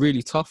must have been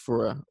really tough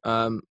for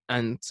her.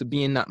 And to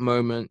be in that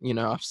moment, you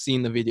know, I've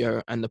seen the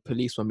video and the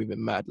police were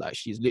moving mad. Like,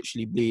 she's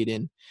literally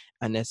bleeding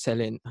and they're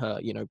telling her,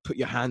 you know, put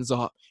your hands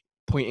up,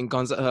 pointing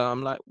guns at her.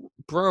 I'm like,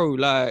 bro,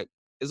 like,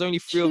 there's only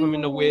 3 of them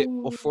in the whip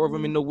or 4 of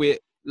them in the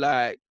whip.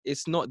 Like,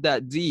 it's not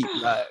that deep.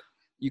 Like,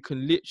 you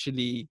can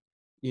literally,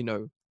 you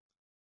know,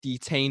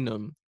 detain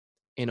them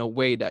in a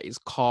way that is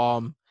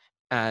calm,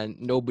 and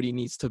nobody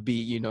needs to be,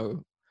 you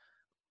know,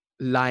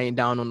 lying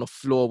down on the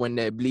floor when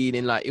they're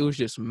bleeding. Like, it was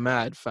just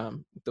mad,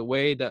 fam. The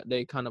way that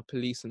they kind of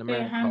police in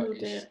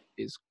America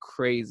is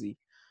crazy.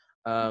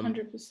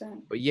 100%.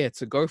 But yeah,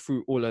 to go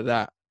through all of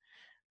that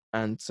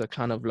and to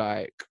kind of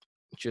like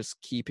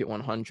just keep it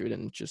 100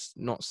 and just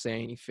not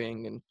say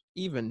anything. And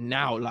even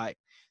now, like,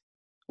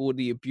 all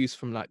the abuse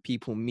from like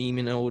people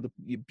memeing, all the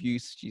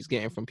abuse she's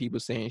getting from people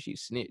saying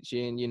she's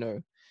snitching, you know,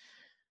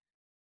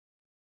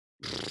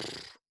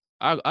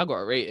 I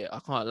gotta rate it. I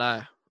can't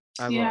lie.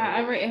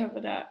 I rate her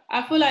for that.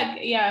 I feel like,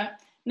 yeah,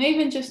 not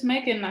even just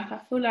Meghan, like, I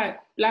feel like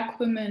Black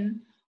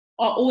women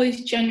are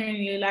always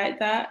genuinely like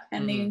that,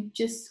 and they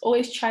just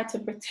always try to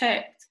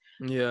protect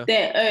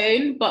their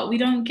own, but we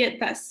don't get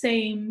that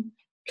same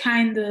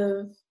kind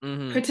of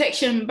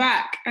protection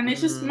back. And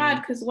it's just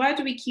mad, because why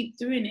do we keep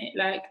doing it?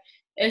 Like,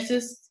 it's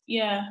just,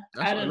 yeah,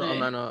 I don't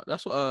know.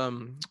 That's what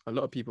a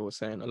lot of people were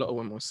saying, a lot of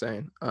women were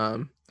saying.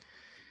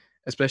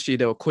 Especially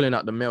they were calling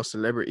out the male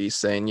celebrities,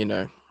 saying, you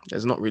know,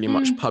 there's not really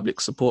much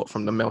public support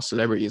from the male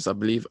celebrities. I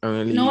believe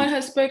only no one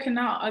has spoken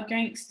out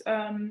against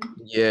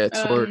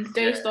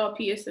Daystar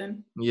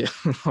Peterson. Yeah,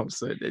 I'm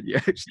so dead. Yeah,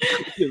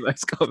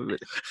 nice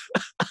government.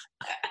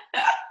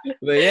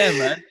 But yeah,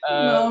 man.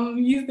 No, I'm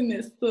using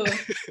it still.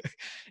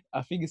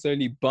 I think it's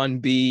only Bun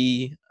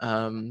B,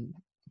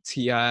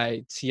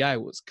 T.I. T.I.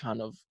 was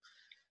kind of,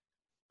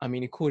 I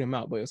mean, he called him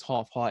out, but it was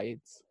half-hearted.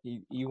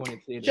 He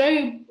wanted to.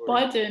 Joe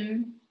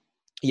Budden.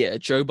 Yeah,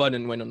 Joe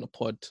Budden went on the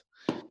pod.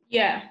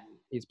 Yeah.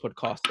 His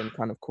podcast and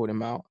kind of called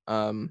him out.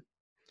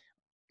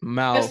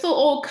 Mal. They're still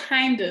all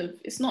kind of.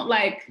 It's not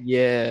like.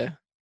 Yeah.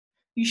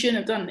 You shouldn't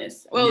have done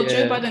this. Well, yeah.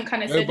 Joe Budden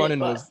kind of said it.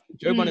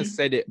 Joe Budden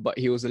said it, but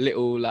he was a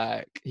little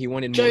like, he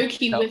wanted more jokey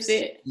details. With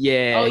it.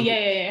 Yeah. Oh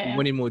yeah. He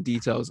wanted more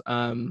details.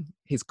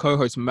 His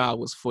co-host Mal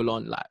was full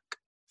on like,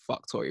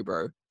 fuck Tory,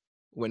 bro.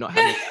 We're not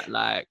having that.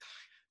 Like,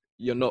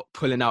 you're not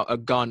pulling out a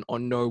gun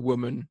on no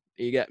woman.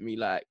 You get me?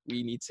 Like,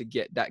 we need to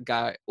get that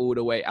guy all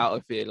the way out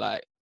of here.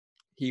 Like,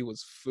 he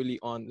was fully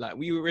on. Like,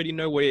 we already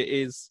know what it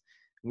is.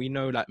 We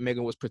know like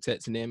Meghan was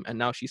protecting him, and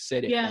now she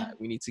said it. Yeah. Like,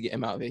 we need to get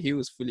him out of here. He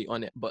was fully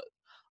on it. But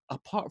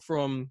apart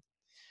from,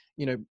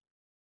 you know,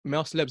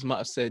 male celebs might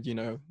have said, you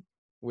know,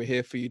 we're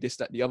here for you, this,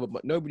 that, the other,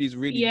 but nobody's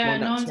really no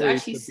one's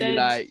actually said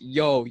like,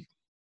 yo,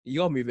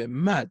 you're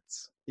moving mad.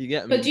 You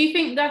get me? But do you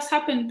think that's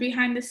happened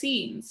behind the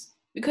scenes?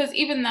 Because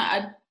even that,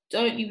 I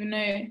don't even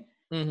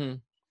know.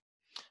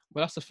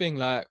 But that's the thing,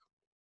 like,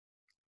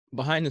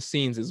 behind the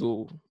scenes it's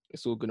all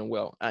good and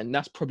well. And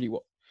that's probably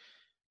what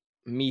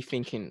me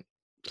thinking,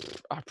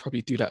 I'd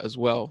probably do that as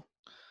well.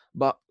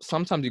 But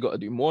sometimes you got to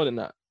do more than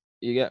that.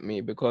 You get me?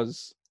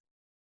 Because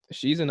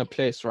she's in a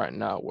place right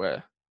now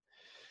where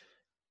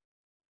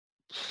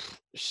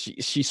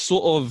she's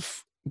sort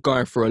of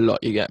going through a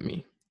lot, you get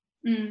me?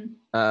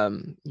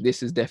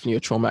 This is definitely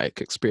a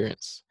traumatic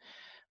experience.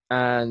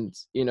 And,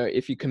 you know,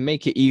 if you can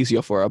make it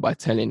easier for her by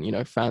telling, you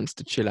know, fans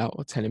to chill out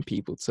or telling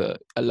people to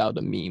allow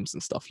the memes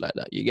and stuff like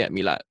that, you get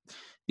me? Like,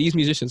 these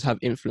musicians have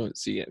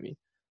influence, you get me?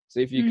 So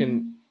if you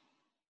can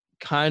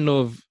kind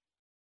of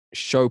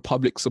show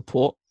public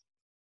support,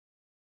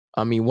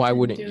 I mean, why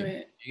wouldn't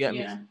you? You get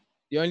me?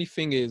 The only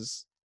thing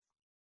is,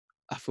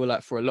 I feel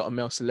like for a lot of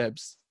male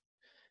celebs,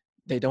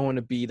 they don't want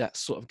to be that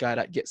sort of guy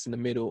that gets in the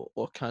middle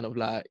or kind of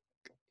like,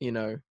 you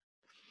know,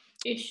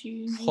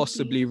 issues,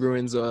 possibly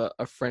ruins a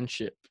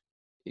friendship.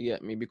 You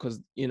get me?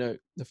 Because, you know,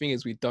 the thing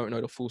is, we don't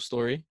know the full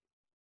story.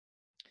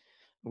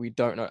 We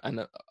don't know,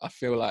 and I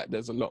feel like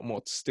there's a lot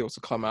more still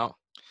to come out.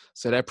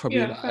 So they're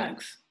probably like,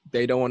 facts.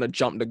 They don't want to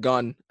jump the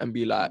gun and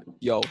be like,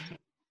 yo,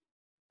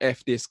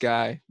 F this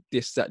guy,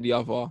 this, that, the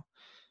other,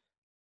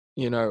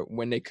 you know,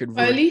 when they could Or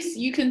at least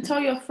you can tell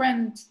your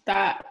friend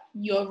that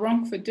you're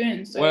wrong for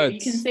doing so. Words. You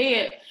can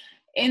say it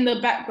in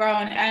the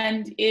background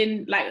and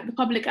in like the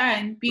public eye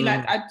and be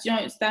like, I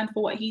don't stand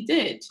for what he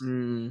did.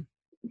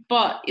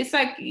 But it's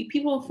like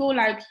people feel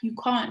like you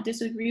can't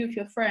disagree with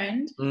your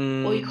friend,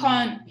 or you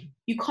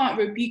can't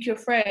rebuke your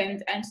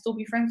friend and still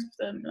be friends with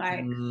them.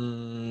 Like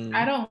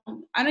I don't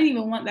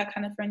even want that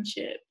kind of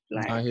friendship.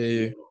 Like, I hear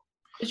you.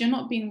 Because you're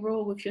not being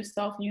real with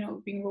yourself and you're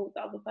not being real with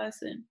the other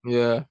person.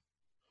 Yeah.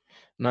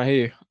 And I hear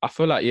you. I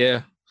feel like,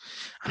 yeah.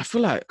 I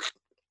feel like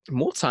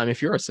more time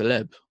if you're a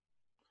celeb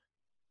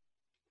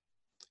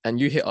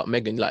and you hit up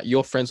Megan, like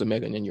you're friends with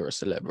Megan and you're a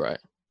celeb, right?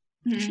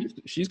 Mm-hmm.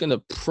 She's gonna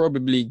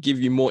probably give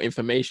you more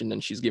information than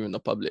she's giving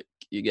the public.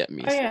 You get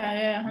me? Oh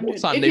yeah. More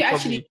time if they you probably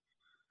actually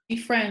be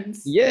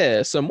friends.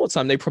 Yeah, so more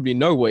time they probably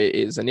know what it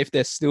is, and if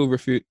they're still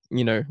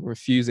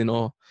refusing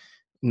or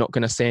not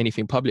gonna say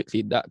anything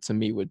publicly, that to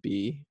me would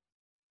be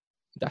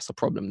that's a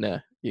problem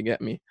there. You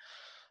get me?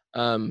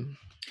 Let's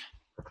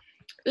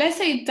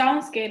say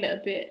downscale it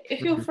a bit.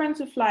 If you're friends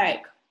with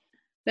like,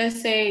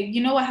 let's say,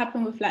 you know what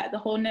happened with like the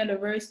whole Nella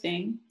Rose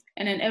thing,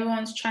 and then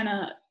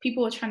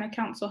people are trying to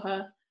cancel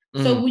her.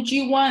 So would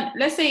you want,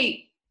 let's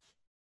say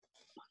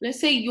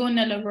you're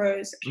Nella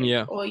Rose, okay,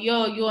 yeah, or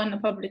you're in the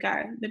public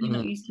eye, let me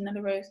not use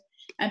Nella Rose,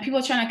 and people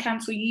are trying to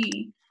cancel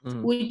you.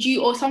 Would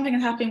you, or something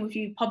has happened with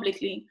you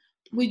publicly,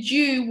 would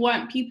you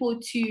want people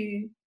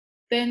to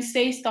then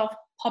say stuff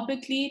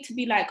publicly to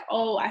be like,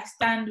 oh, I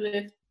stand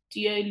with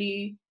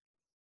Diolu,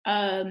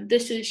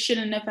 this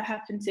shouldn't never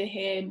happen to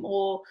him,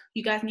 or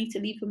you guys need to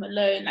leave him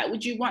alone? Like,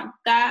 would you want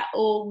that,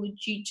 or would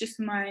you just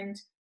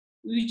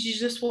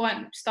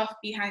want stuff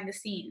behind the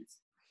scenes?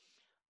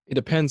 It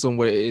depends on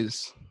what it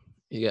is.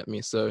 You get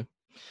me? So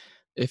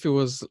if it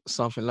was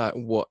something like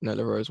what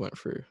Nella Rose went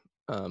through,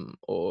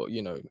 or,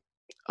 you know,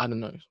 I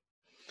don't know,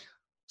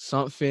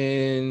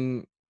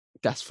 something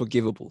that's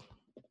forgivable,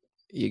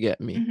 you get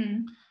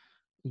me?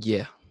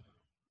 Yeah,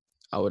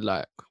 I would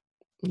back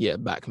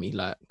me,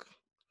 like,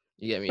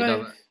 you get me?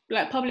 Both,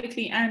 like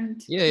publicly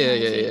and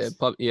yeah,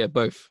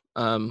 both.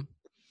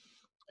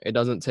 It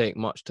doesn't take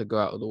much to go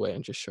out of the way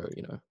and just show,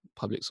 you know,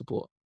 public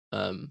support.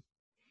 But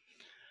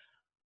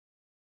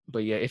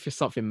yeah, if it's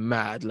something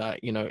mad, like,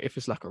 you know, if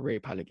it's like a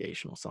rape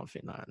allegation or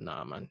something, like,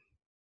 nah, man,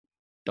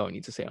 don't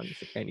need to say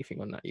anything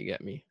on that. You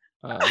get me?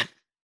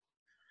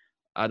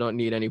 I don't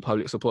need any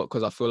public support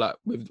because I feel like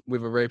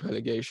with a rape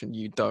allegation,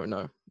 you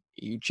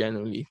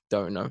generally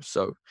don't know.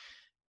 So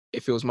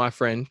if it was my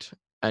friend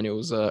and it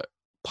was a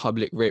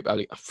public rape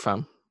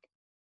allegation,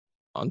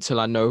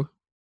 until I know,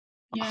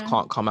 I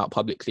can't come out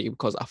publicly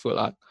because I feel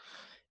like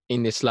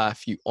in this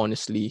life, you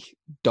honestly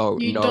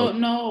don't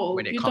know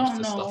when it comes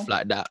to stuff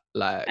like that.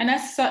 Like, and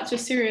that's such a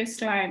serious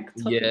topic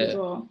as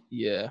well.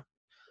 Yeah.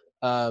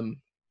 But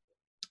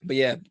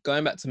yeah,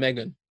 going back to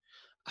Megan,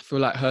 I feel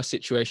like her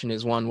situation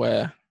is one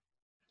where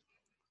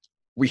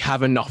we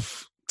have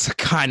enough to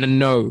kind of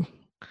know.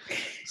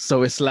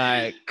 So it's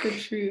like the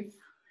truth.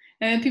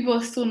 And people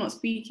are still not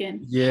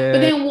speaking. Yeah.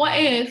 But then what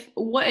if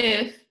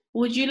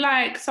would you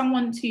like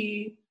someone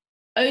to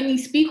only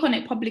speak on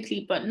it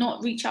publicly but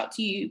not reach out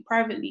to you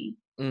privately?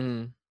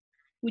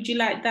 Would you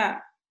like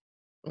that?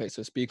 Wait,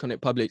 so speak on it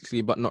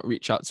publicly but not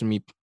reach out to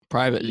me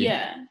privately?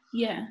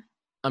 Yeah.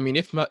 I mean,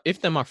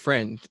 if they're my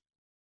friend,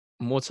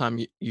 more time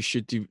you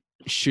should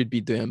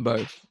be doing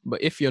both.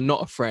 But if you're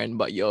not a friend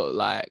but you're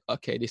like,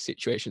 okay, this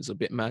situation's a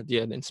bit mad,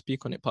 then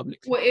speak on it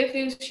publicly. Well, if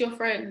it's your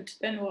friend,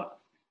 then what?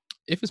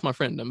 If it's my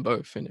friend, then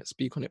both, and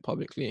speak on it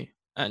publicly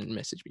and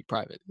message me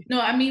privately.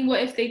 No, I mean,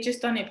 what if they just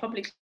done it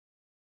publicly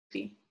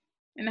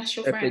and that's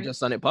your friend? If they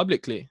just done it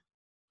publicly?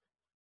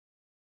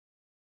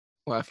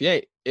 Well,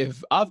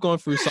 if I've gone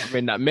through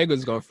something that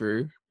Megan's gone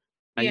through,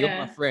 and you're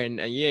my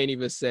friend, and you ain't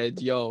even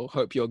said, yo,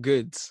 hope you're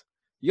good,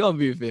 you're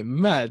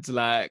moving mad.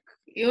 Like,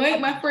 you ain't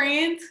my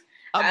friend.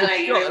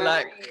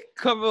 Like,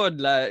 come on,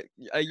 like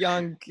a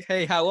young,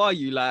 hey, how are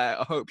you? Like,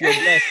 I hope you're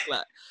blessed.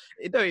 Like,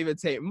 it don't even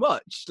take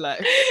much.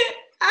 Like,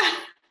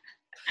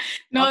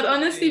 no, I'd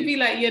honestly be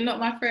like, you're not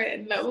my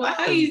friend. Like, well,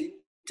 how are you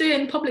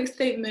doing public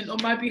statement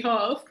on my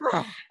behalf?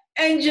 Bro.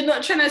 And you're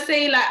not trying to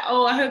say like,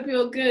 oh, I hope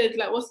you're good.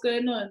 Like, what's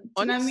going on?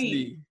 Honestly,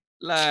 you know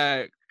what I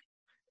mean? Like,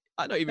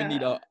 I don't even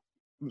need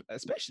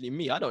especially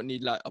me, I don't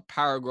need like a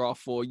paragraph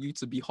for you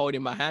to be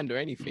holding my hand or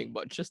anything,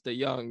 but just a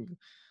young,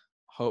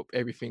 hope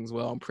everything's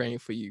well, I'm praying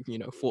for you, you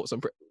know, thoughts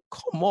on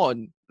come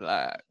on,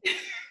 like,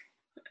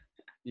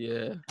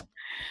 yeah.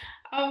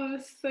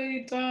 I'm so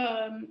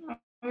done.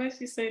 I'm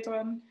actually so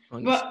done.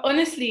 But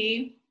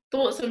honestly,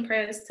 thoughts and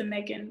prayers to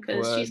Megan,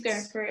 because she's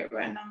going through it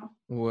right now.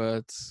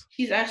 Words.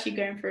 She's actually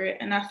going through it,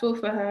 and I feel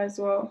for her as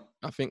well.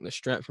 I think the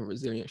strength and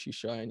resilience she's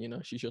showing, you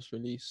know, she's just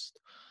released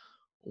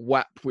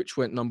WAP, which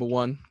went number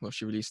 1. Well,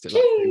 she released it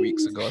like 3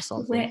 weeks ago or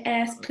something. Wet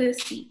ass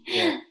pussy.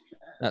 Yeah,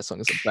 that song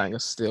is a banger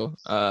still.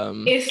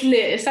 It's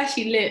lit. It's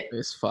actually lit.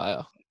 It's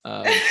fire.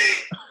 I'm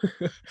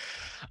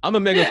a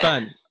mega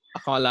fan. I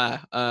can't lie.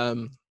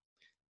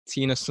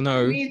 Tina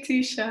Snow. Me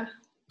too, Sha.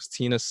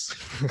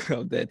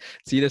 I'm dead.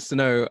 Tina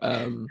Snow.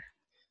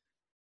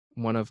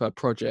 One of her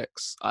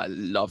projects. I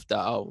love that.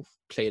 I'll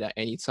play that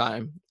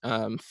anytime.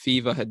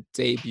 Fever, her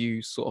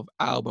debut sort of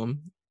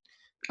album.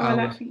 I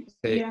like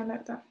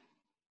that.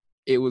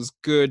 It was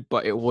good,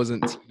 but it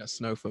wasn't Tina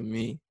Snow for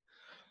me.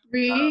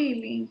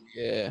 Really?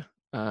 Yeah.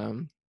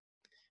 And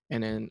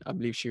then I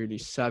believe she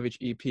released Savage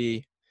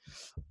EP.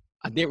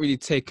 I didn't really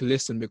take a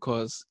listen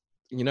because,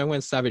 you know,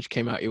 when Savage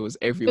came out, it was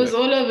everywhere. It was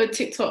all over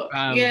TikTok.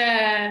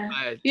 Yeah.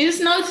 You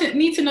just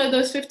need to know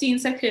those 15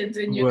 seconds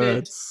and you're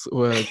good.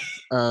 Words.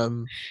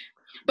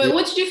 But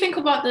what did you think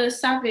about the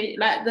Savage,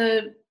 like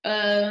the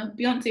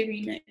Beyonce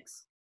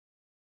remix?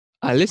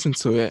 I listened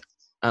to it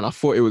and I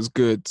thought it was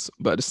good,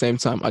 but at the same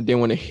time, I didn't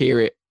want to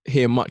hear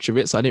much of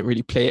it, so I didn't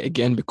really play it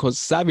again because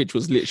Savage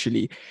was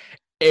literally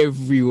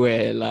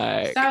everywhere.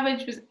 Like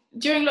Savage was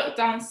during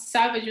lockdown.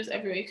 Savage was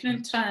everywhere. You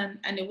couldn't turn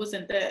and it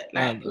wasn't there.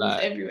 It was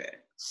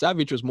everywhere.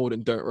 Savage was more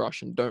than Don't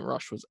Rush, and Don't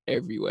Rush was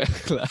everywhere.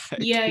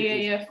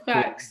 Yeah.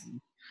 Facts.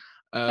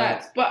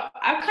 Facts. But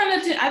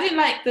I didn't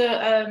like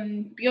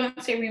the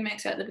Beyonce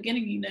remix at the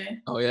beginning. You know.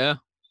 Oh yeah.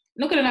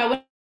 Not gonna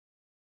lie.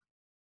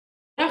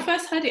 When I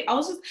first heard it,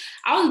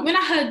 when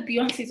I heard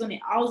Beyonce's on it,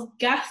 I was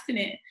gassing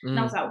it. And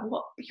I was like,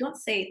 what?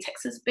 Beyonce,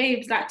 Texas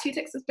Babes, like 2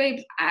 Texas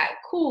Babes,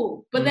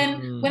 cool. But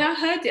then when I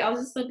heard it, I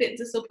was just a bit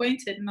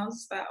disappointed. And I was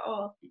just like,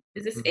 oh,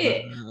 is this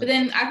it? But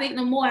then I think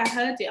the more I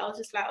heard it, I was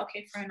just like,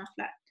 okay, fair enough.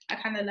 Like, I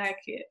kind of like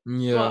it.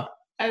 Yeah. But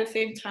at the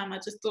same time, I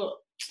just thought,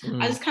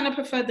 I just kind of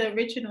prefer the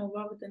original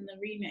rather than the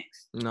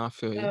remix. No, I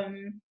feel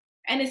you.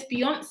 And it's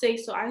Beyonce,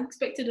 so I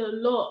expected a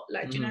lot.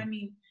 Like, do you know what I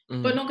mean?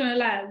 But not gonna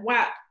lie,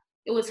 WAP,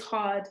 it was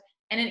hard.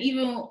 And then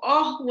even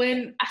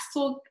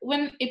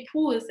when it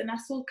paused and I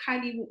saw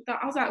Kylie walk out,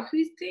 I was like,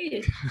 who's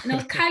this? And it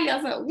was Kylie. I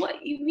was like, what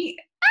you mean?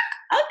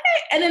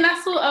 Okay. And then I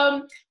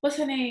saw what's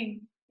her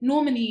name?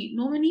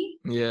 Normani?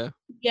 Yeah.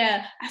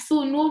 Yeah. I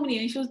saw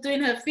Normani and she was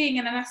doing her thing,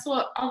 and then I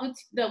saw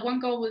the one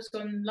girl was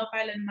on Love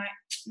Island,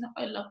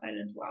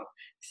 wow.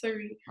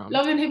 Sorry.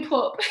 Love and Hip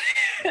Hop.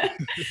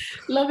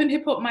 Love and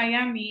Hip Hop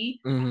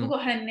Miami. I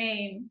forgot her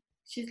name.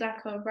 She's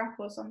like a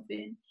rapper or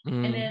something.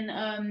 And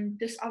then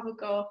this other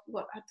girl,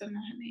 I don't know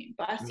her name,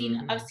 but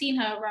I've seen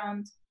her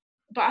around.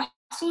 But I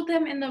saw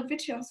them in the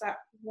video. I was like,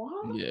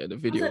 what? Yeah, the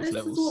video was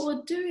like, this is what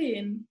we're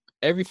doing.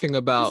 Everything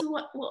about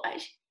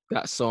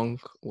that song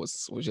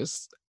was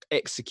just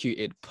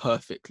executed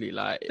perfectly.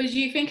 Like, but do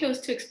you think it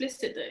was too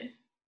explicit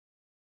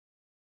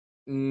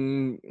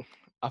though?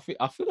 I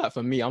feel like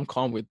for me, I'm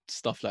calm with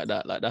stuff like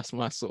that. Like, that's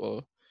my sort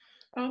of.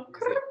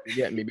 Okay. You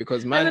get me?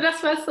 Because man,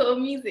 that's my sort of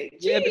music.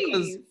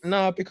 Jeez.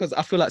 Yeah, because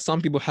I feel like some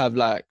people have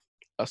like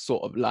a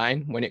sort of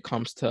line when it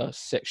comes to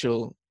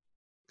sexually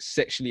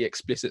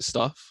explicit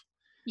stuff.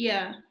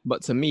 Yeah.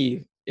 But to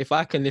me, if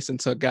I can listen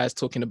to guys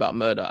talking about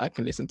murder, I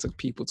can listen to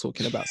people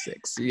talking about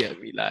sex. You get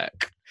me?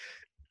 Like,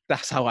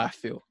 that's how I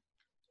feel.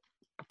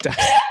 That's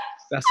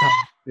how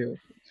I feel.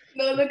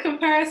 No, the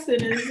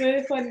comparison is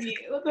very funny.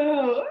 What the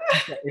hell?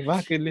 If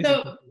I could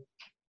listen to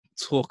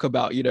talk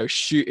about,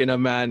 shooting a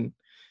man,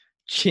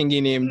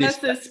 chinging him,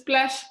 that's a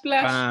splash.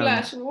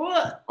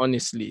 What?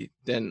 Honestly,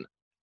 then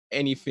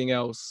anything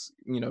else,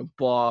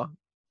 bar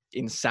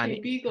insanity.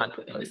 Maybe you got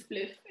put in the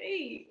spliff.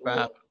 Hey,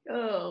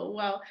 oh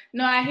wow.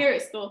 No, I hear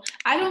it still.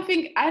 I don't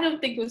think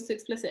it was too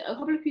explicit. A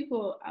couple of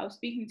people I was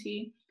speaking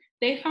to,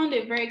 they found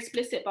it very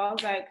explicit, but I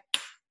was like,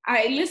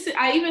 I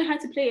even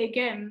had to play it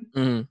again.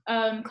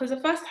 Because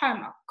the first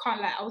time, I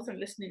can't lie, I wasn't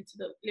listening to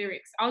the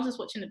lyrics. I was just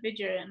watching the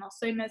video and I was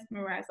so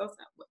mesmerized. I was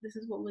like, this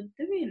is what we're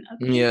doing.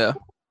 Okay. Yeah.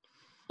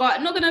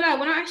 But not gonna lie,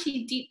 when I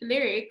actually deep the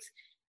lyrics,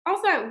 I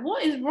was like,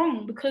 what is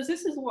wrong? Because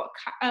this is what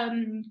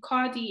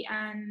Cardi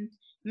and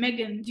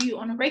Megan do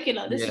on a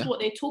regular. This is what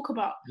they talk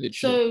about. Literally.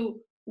 So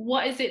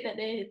what is it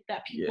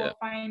that people are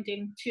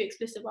finding too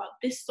explicit about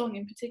this song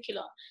in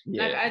particular?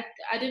 Yeah. Like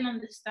I didn't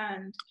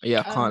understand. Yeah,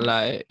 I can't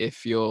lie.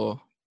 If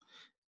you're,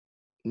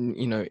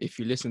 if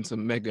you listen to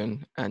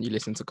Megan and you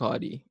listen to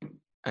Cardi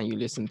and you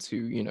listen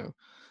to,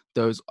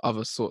 those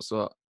other sorts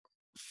of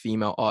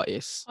female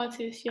artists,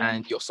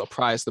 and you're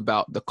surprised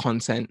about the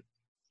content,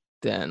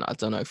 then I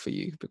don't know for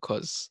you,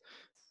 because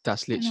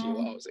that's literally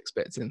what I was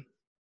expecting.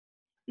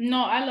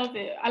 No, I love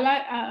it.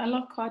 I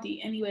love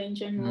Cardi anyway in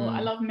general. I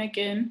love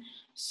Megan.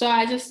 So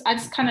I just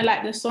kind of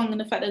like the song and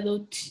the fact that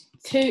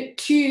they're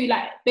two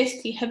like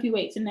basically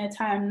heavyweights in their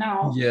time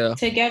now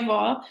together.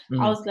 I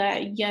was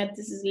like, yeah,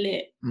 this is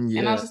lit.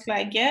 And I was just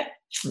like,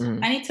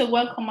 I need to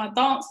work on my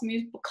dance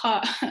moves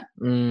because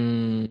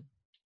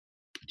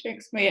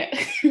drinks me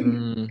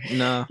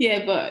nah.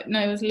 Yeah, but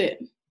no, it was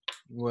lit.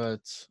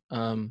 Words.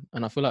 And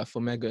I feel like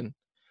for Megan,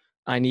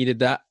 I needed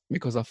that,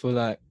 because I feel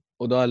like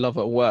although I love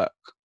her work,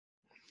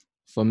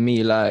 for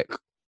me, like,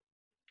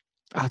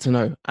 I don't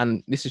know,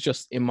 and this is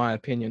just in my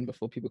opinion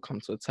before people come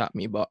to attack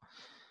me, but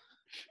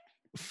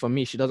for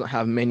me, she doesn't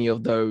have many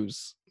of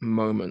those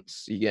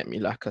moments. You get me?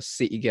 Like a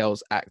City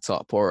Girls Act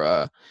Up or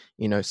a,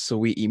 you know,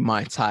 Saweetie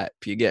My Type.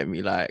 You get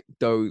me? Like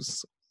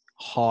those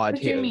hard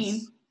What do you hitters.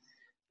 mean?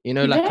 You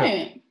know, You like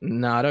don't?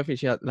 no, I don't think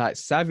she had. Like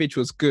Savage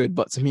was good,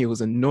 but to me it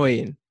was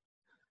annoying.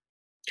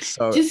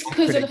 So Just I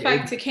because of couldn't the get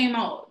fact it came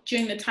out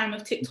during the time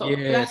of TikTok.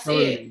 yeah, That's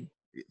it.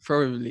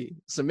 probably.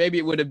 So maybe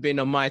it would have been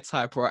a My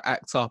Type or a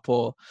Act Up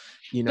or,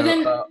 you But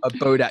know, then a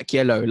Bodak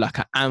Yellow, like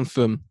an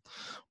anthem.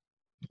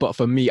 But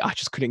for me, I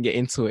just couldn't get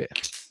into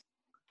it.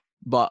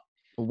 But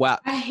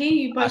WAP, I hear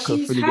you, I but could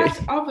she's fully had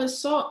get. other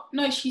song.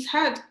 No, she's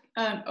had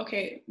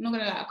okay, I'm not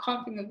gonna lie, I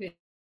can't think of it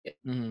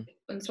Mm-hmm.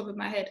 on the top of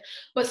my head.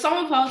 But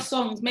some of her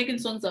songs,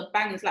 Megan's songs are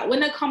bangers. Like when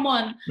they come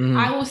on, Mm-hmm.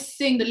 I will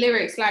sing the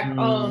lyrics like,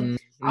 I'm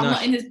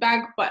not in his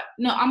bag, but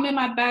no, I'm in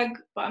my bag,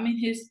 but I'm in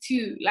his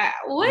too. Like,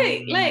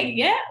 wait, like,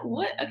 yeah,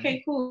 what?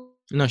 Okay, cool.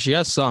 No, she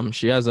has some.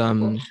 She has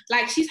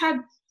like she's had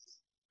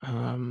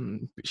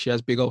she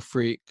has Big Old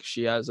Freak.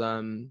 She has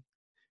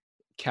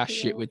Cash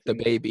Shit with the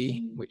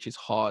Baby, which is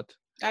hard.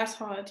 That's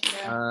hard,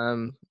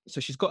 yeah.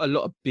 So she's got a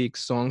lot of big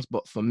songs,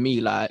 but for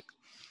me, like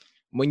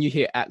when you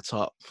hear Act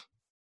Up,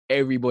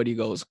 everybody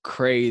goes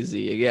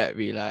crazy. You get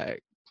me?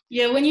 Like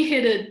yeah, when you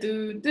hear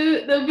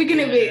the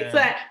beginning of it, it's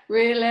like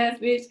real ass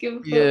bitch, give a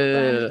fuck.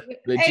 Yeah,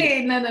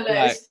 hey, no,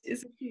 like,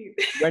 it's cute.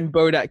 When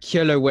Bodak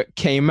Yellow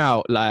came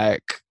out,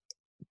 like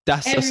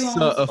that's Everyone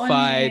a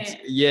certified,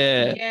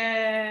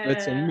 yeah. But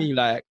to me,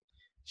 like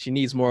she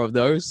needs more of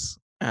those,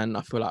 and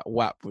I feel like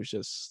WAP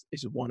is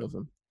one of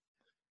them.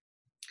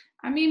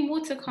 I mean, more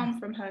to come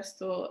from her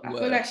still. I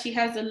feel like she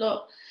has a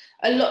lot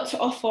to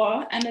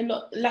offer and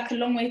a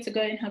long way to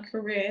go in her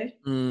career.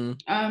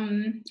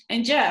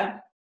 And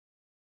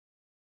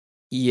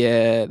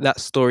yeah,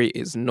 that story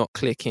is not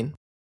clicking.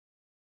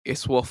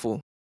 It's waffle.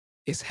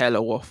 It's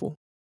hella waffle.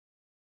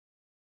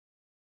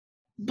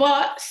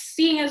 But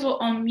seeing as we're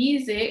on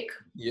music,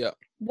 yeah,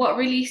 what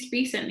released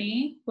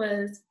recently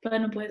was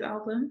Burna Boy's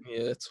album.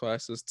 Yeah,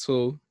 Twice as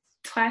Tall.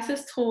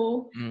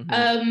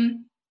 Mm-hmm.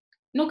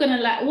 Not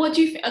gonna lie, what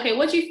do you think? Okay,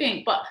 what do you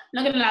think? But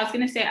not gonna lie, I was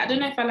gonna say I don't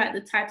know if I like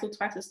the title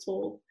Twice as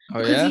Tall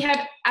because he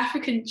had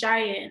African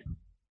Giant,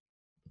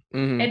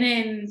 and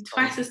then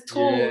Twice as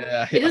Tall.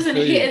 Yeah, it doesn't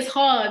hit as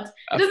hard.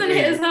 I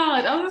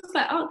was just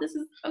like, oh, this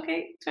is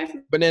okay. Twice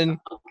as But then,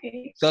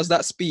 okay. Does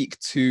that speak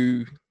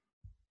to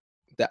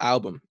the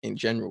album in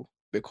general?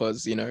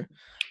 Because you know,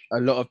 a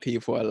lot of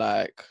people are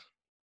like,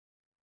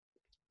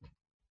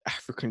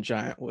 African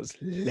Giant was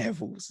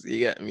levels. You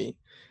get me?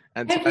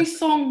 And every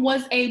song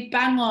was a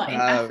banger in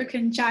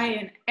African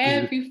Giant.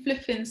 Every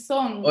flipping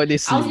song.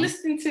 Honestly. I was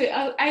listening to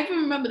it. I even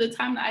remember the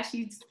time that I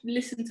actually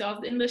listened to it. I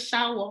was in the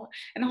shower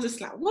and I was just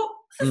like, what?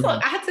 What's this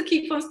song? I had to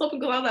keep on stopping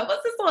because I was like,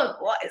 what's this song?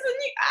 What is a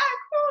new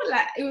cool.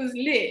 Like it was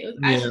lit. It was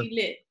actually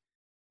lit.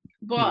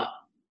 But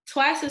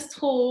Twice as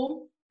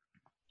Tall,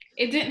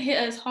 it didn't hit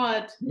as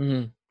hard.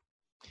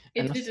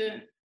 It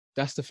didn't.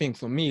 That's the thing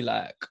for me,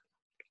 like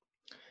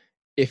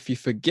if you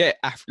forget,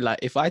 like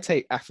if I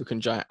take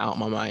African Giant out of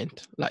my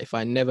mind, like if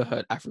I never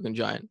heard African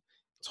Giant,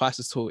 Twice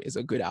as Tall is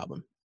a good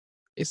album.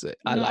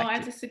 I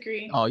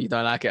disagree. Oh, you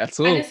don't like it at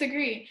all? I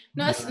disagree.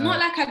 No, it's not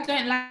like I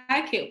don't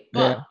like it,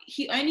 but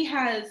he only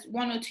has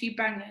one or two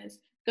bangers.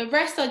 The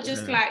rest are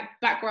just like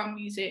background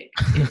music,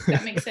 if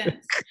that makes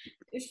sense.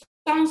 It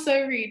sounds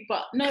so rude,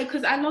 but no,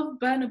 because I love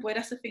Burna Boy.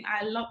 That's the thing.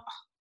 I love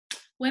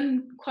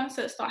when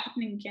concerts start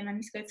happening again, I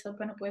need to go to a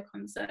Burna Boy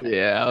concert.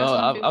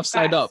 Yeah, I've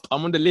signed up.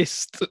 I'm on the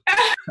list.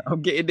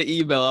 I'm getting the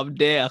email. I'm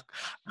there.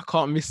 I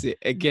can't miss it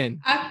again.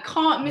 I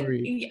can't miss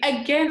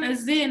again.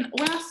 As in,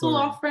 when I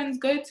saw our friends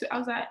go to, I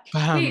was like,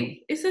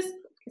 wait, is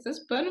this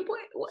Burna Boy?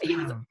 What?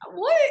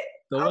 What?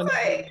 The one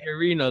in the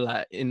arena,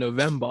 like in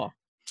November.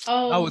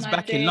 Oh, I was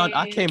back in London.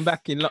 I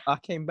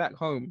came back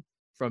home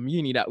from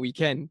uni that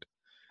weekend,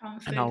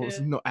 and I was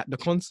not at the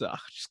concert. I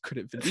just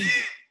couldn't believe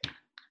it.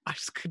 I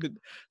just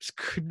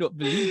could not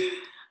believe it.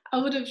 I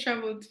would have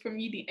travelled from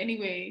uni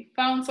anyway,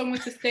 found somewhere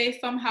to stay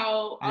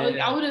somehow.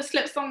 I would have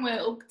slept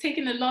somewhere or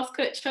taken the last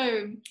coach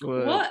home.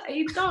 Word. What? Are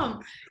you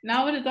dumb?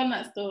 Now I would have done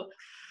that still.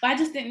 But I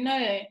just didn't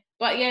know.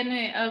 But yeah,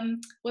 no,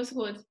 what's it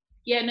called?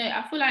 Yeah, no,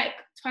 I feel like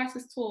Twice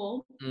as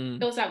Tall,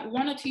 there was like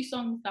one or two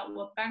songs that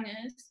were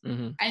bangers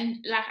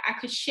and like I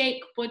could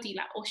shake body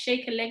like or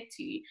shake a leg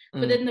to.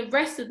 But then the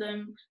rest of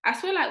them, I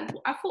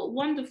thought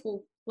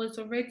Wonderful was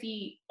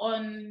already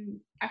on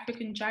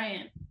African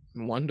Giant.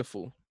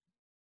 Wonderful.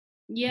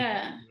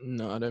 Yeah.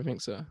 No, I don't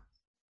think so.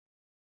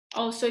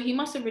 Oh, so he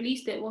must have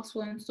released it whilst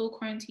we're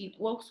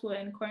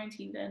in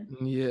quarantine then.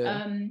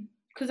 Yeah.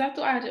 Because I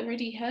thought I had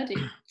already heard it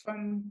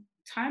from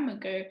time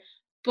ago.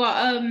 But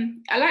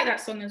I like that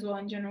song as well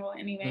in general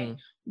anyway.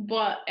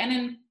 But and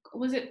then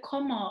was it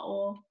Comma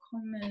or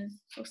Commas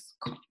or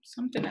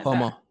something like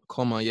that?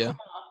 Comma, yeah.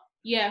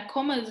 Yeah,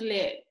 Comma's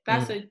lit.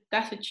 That's a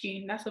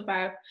tune. That's a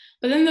vibe.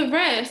 But then the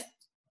rest,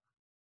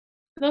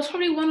 there was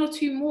probably one or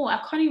two more.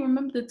 I can't even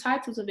remember the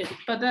titles of it.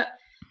 But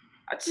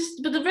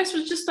the rest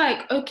was just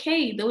like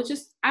okay. They were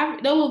just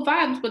there were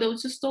vibes, but they were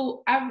just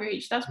still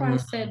average. That's why I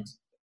said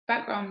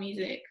background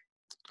music.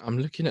 I'm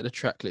looking at the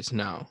track list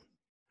now,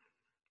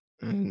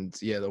 And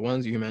yeah, the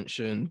ones you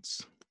mentioned,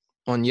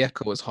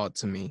 Onyeka was hard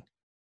to me.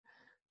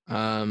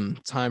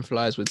 Time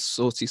Flies with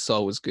Saucy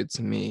Soul was good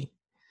to me.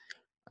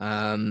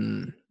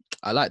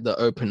 I like the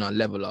opener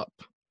Level Up,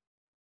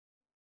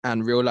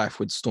 and Real Life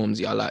with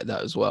Stormzy. I like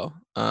that as well.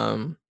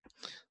 So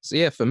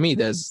yeah, for me,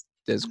 there's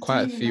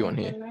quite a few on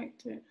here. I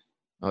liked it.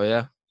 Oh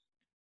yeah.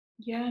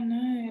 Yeah,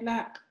 no,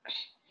 like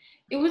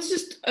it was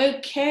just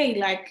okay.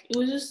 Like it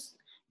was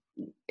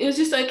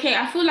just okay.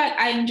 I feel like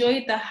I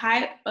enjoyed the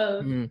hype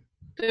of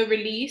the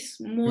release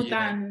more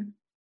than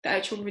the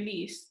actual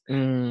release.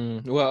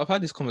 Well, I've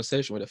had this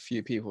conversation with a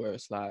few people where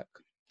it's like,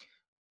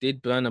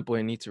 did Burna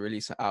Boy need to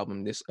release an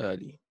album this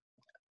early?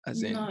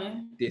 As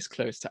in this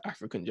close to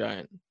African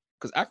Giant?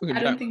 Because African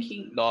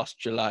Giant last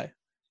July.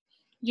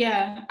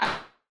 Yeah,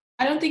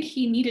 I don't think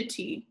he needed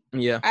to.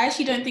 Yeah. I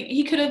actually don't think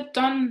he could have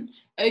done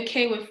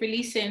okay with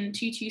releasing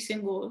 2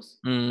 singles.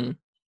 And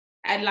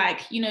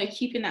like, you know,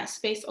 keeping that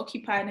space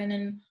occupied and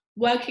then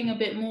working a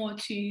bit more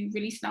to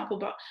release an album,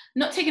 but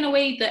not taking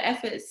away the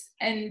efforts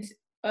and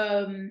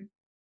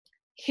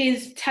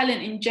his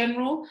talent in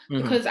general,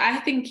 because I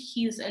think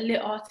he's a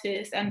lit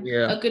artist and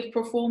a good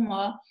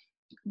performer.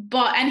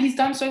 And he's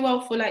done so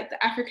well for like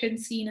the African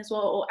scene as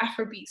well, or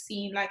Afrobeat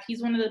scene. Like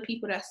he's one of the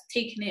people that's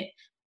taken it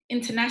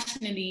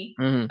internationally,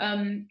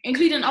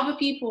 including other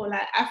people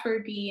like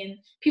Afrobeat, and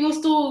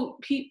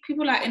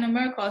people like in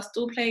America are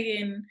still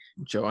playing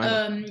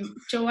Joanna.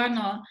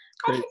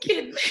 I'm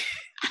thinking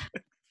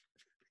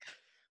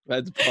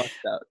let's bust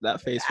out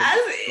that face.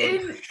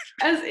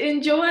 As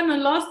in Joanna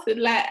lasted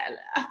like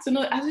I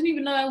don't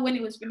even know when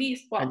it was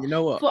released, but and you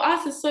know what? For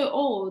us, it's so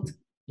old.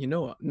 You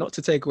know what? Not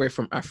to take away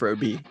from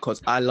Afrobeat,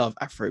 because I love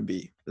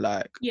Afrobeat.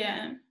 Like,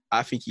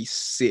 I think he's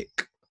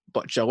sick.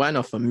 But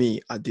Joanna, for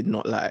me, I did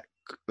not like.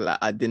 Like,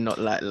 I did not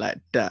like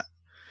that.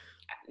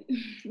 Do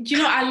you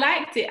know, I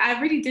liked it.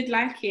 I really did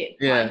like it.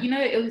 Yeah. But, you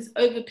know, it was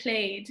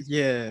overplayed.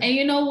 Yeah. And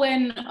you know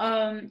when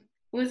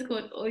what's it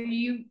called?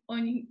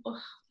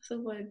 What's the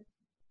word?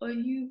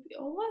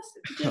 What's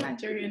it?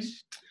 Nigerian?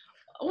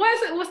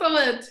 What's the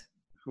word?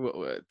 What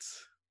word?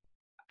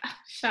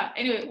 Shut.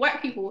 Anyway,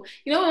 white people.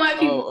 You know when white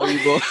people.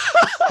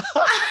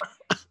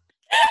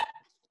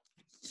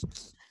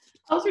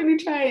 I was really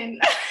trying.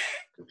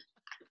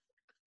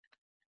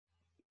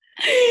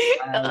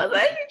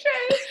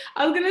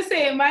 I was gonna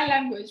say in my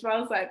language, but I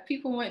was like,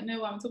 people won't know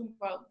what I'm talking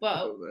about.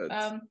 But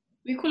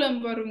we call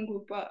them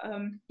barungu. But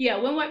yeah,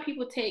 when white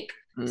people take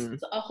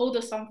a hold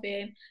of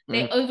something,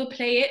 they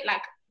overplay it.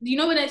 Like, you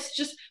know, when it's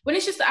just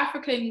the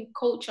African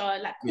culture,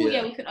 like, cool,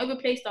 yeah, we can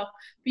overplay stuff.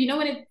 But you know,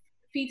 when it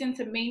feeds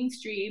into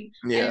mainstream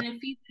and then it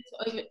feeds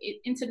into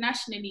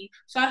internationally.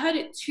 So I heard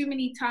it too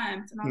many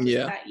times, and I was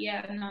just like,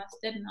 no, it's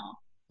dead now.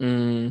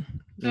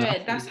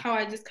 So that's how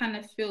I just kind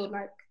of feel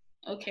like,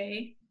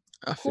 okay.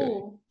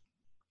 Cool.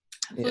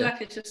 I feel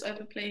like it's just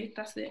overplayed.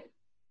 That's it.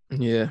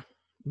 Yeah.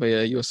 But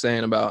yeah, you were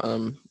saying about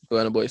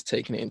Burna Boy's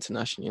taking it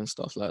internationally and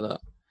stuff like that.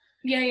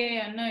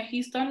 Yeah. No,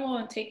 he's done well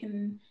in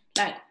taking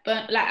like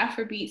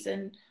Afrobeats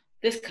and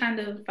this kind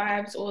of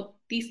vibes, or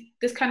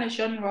this kind of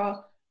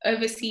genre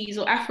overseas,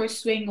 or Afro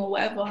swing, or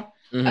whatever.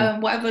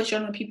 Whatever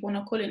genre people want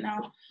to call it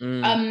now.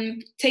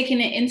 Taking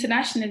it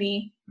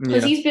internationally,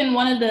 because he's been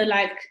one of the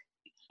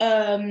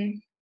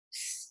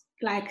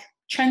like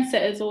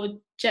trendsetters, or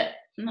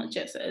not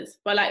jet setters,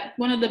 but like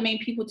one of the main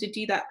people to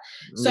do that.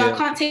 So I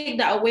can't take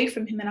that away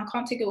from him, and I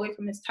can't take it away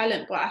from his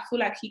talent, but I feel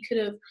like he could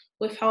have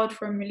withheld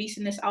from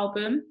releasing this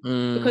album,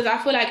 because I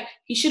feel like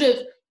he should have,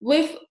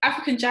 with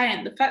African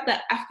Giant, the fact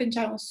that African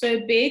Giant was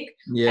so big,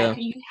 like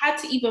you had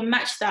to either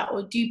match that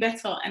or do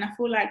better, and I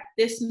feel like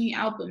this new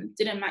album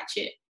didn't match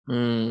it.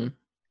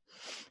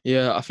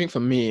 Yeah, I think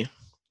for me,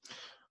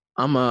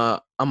 I'm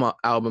a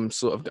album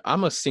sort of,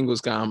 I'm a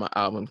singles guy, I'm an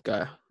album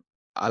guy.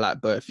 I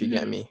like both, you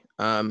get me?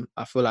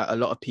 I feel like a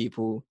lot of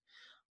people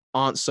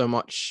aren't so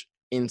much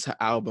into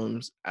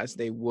albums as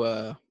they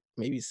were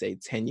maybe say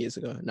 10 years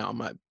ago. Now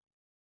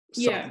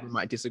some people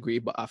might disagree,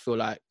 but I feel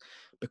like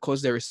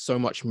because there is so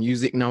much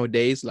music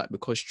nowadays, like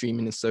because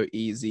streaming is so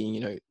easy, you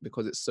know,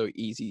 because it's so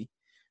easy,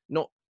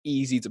 not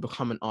easy to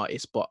become an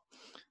artist, but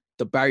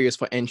the barriers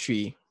for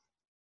entry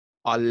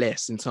are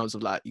less in terms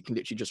of like, you can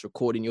literally just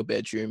record in your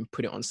bedroom,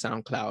 put it on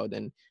SoundCloud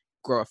and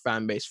grow a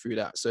fan base through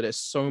that. So there's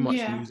so much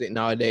music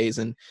nowadays,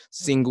 and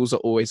singles are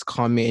always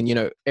coming, you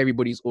know,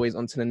 everybody's always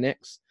on to the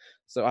next.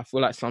 So I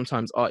feel like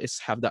sometimes artists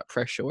have that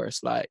pressure where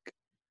it's like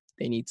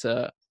they need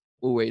to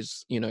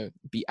always, you know,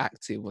 be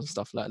active and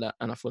stuff like that.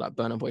 And I feel like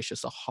Burna Boy is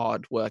just a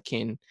hard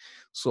working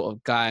sort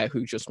of guy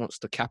who just wants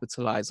to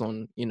capitalize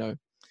on, you know,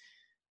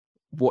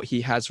 what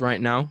he has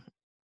right now.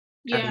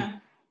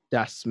 And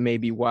that's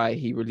maybe why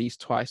he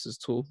released Twice as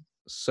Tall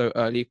so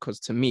early, because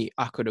to me,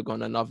 I could have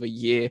gone another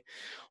year,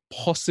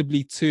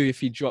 possibly 2, if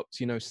he dropped,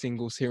 you know,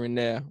 singles here and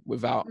there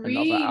without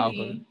another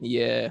album.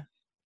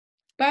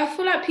 But I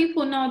feel like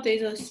people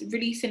nowadays are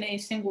releasing an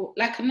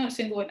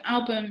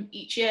album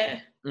each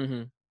year.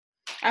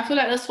 I feel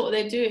like that's what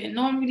they're doing.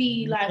 No one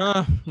really like.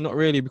 Not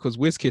really, because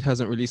Wizkid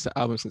hasn't released an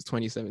album since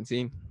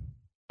 2017.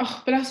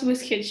 Oh, but that's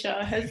Wizkid show.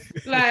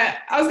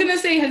 I was gonna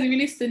say has he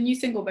released a new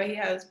single, but he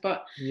has.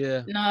 But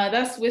Yeah. no,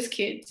 that's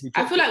Wizkid. He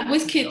I dropped feel like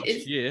Wizkid last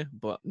is. year,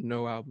 but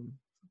no album.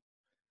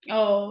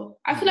 Oh,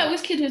 I feel like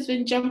Wizkid has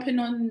been jumping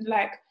on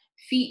like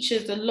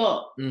features a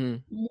lot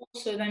more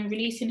so than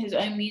releasing his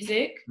own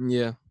music.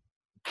 Yeah.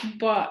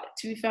 But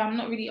to be fair, I'm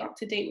not really up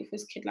to date with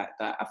Wizkid like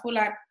that. I feel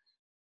like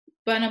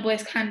Burna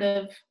Boy's kind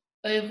of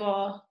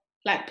over,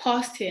 like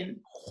past him,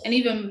 and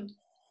even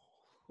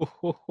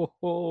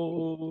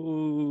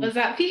was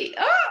that Pete?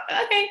 Oh,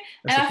 okay.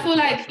 That's and I feel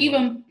like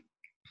even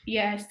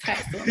it's tight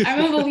still. I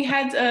remember we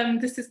had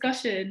this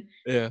discussion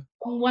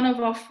on one of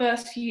our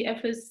first few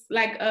episodes,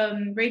 like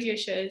radio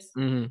shows.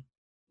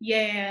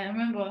 Yeah, I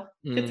remember.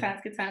 Good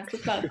times,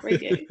 good plug,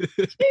 radio.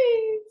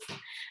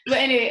 But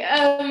anyway,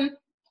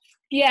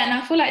 yeah, and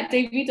I feel like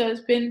Davido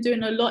has been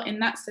doing a lot in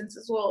that sense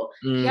as well.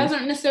 He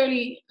hasn't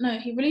necessarily,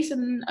 he released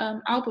an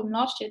album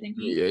last year,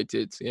 didn't he? Yeah, he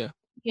did, yeah.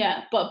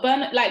 Yeah, but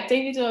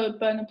Davido and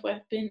Burna Boy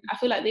have been, I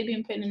feel like they've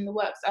been putting in the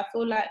works. I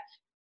feel like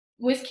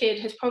Wizkid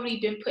has probably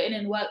been putting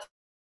in works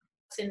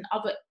in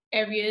other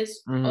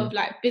areas of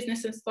like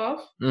business and stuff.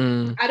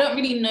 I don't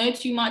really know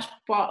too much,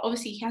 but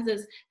obviously he has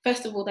his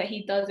festival that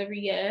he does every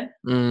year,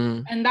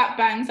 and that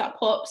bangs, that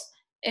pops.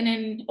 And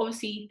then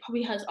obviously he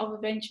probably has other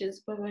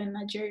ventures, whether in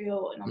Nigeria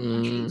or in other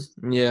countries.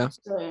 Yeah.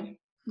 So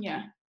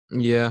yeah.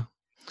 Yeah.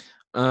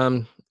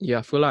 Yeah,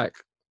 I feel like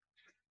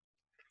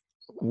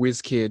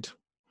Wizkid,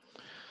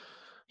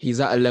 he's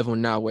at a level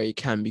now where he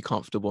can be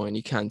comfortable and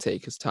he can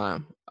take his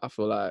time. I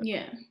feel like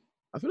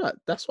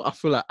that's what I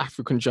feel like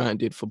African Giant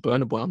did for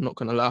Burna Boy. I'm not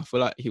gonna lie. I feel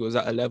like he was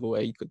at a level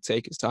where he could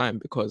take his time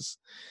because,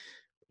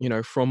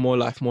 from More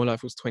Life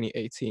was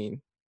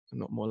 2018.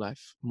 Not More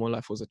Life. More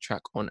Life was a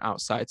track on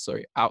Outside.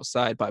 Sorry,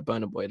 Outside by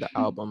Burna Boy. The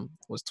album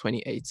was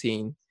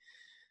 2018.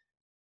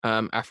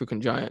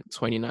 African Giant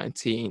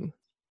 2019.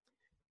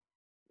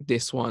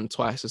 This one,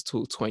 Twice as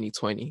Tall,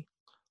 2020.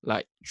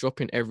 Like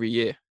dropping every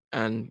year.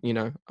 And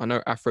I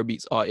know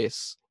Afrobeats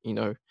artists,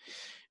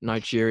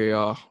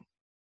 Nigeria,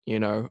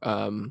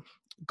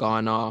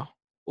 Ghana,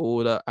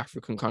 all the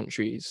African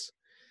countries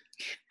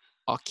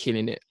are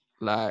killing it.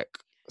 Like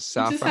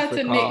South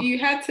Africa. You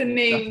had to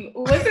name.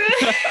 Was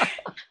it?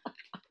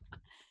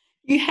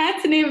 You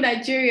had to name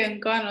Nigeria and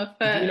Ghana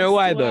first. Do you know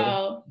why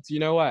though? Do you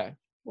know why?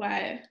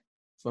 Why?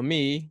 For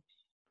me,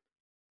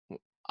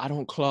 I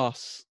don't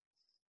class.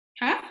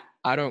 Huh?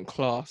 I don't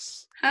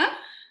class. Huh?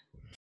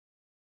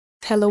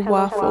 Hello,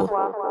 Waffle.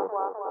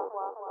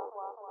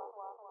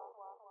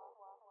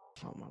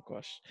 Oh my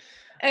gosh.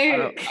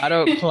 Oh. I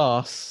don't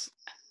class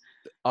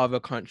other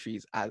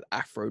countries as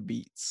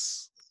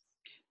Afrobeats.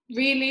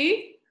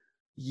 Really?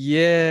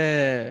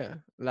 Yeah.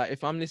 Like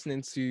if I'm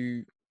listening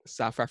to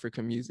South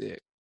African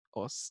music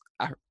or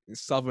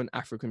Southern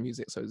African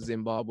music, so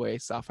Zimbabwe,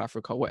 South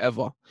Africa,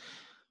 whatever,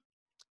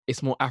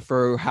 it's more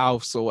Afro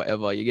house or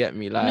whatever, you get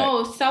me? Like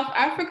no, South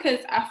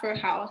Africa's Afro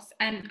house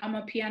and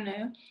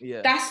Amapiano.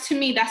 Yeah. That's to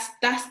me, that's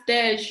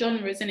their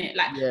genre, isn't it?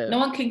 Like no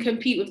one can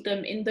compete with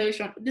them in those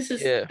genres.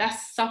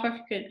 That's South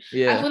African.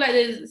 Yeah. I feel like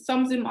there's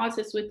some Zim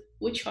artists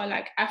which are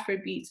like Afro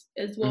beats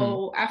as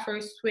well, Afro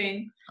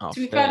swing. To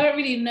be fair, I don't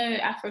really know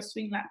Afro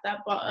swing like that,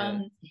 but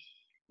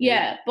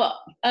but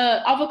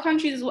other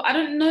countries as well. I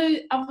don't know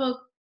other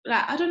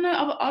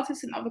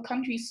artists in other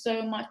countries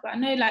so much, but I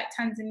know like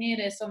Tanzania,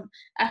 there's some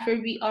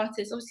Afrobeat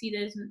artists.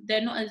 Obviously,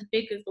 they're not as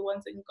big as the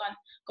ones in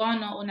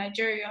Ghana or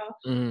Nigeria,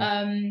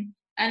 and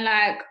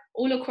like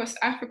all across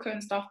Africa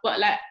and stuff. But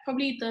like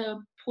probably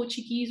the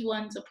Portuguese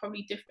ones are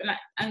probably different, like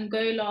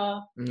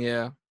Angola,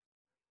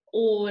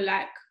 or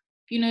like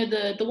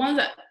the ones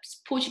that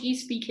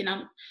Portuguese speaking.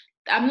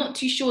 I'm not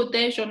too sure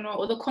their genre,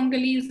 or the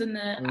Congolese and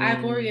the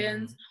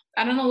Ivorians.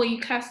 I don't know what you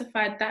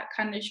classified that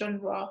kind of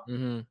genre.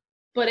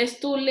 But it's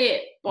still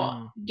lit.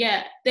 But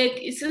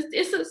it's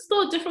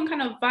still a different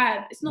kind of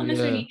vibe. It's not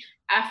necessarily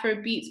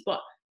Afro beats,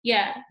 but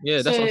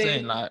that's what I'm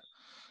saying. Like,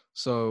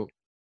 so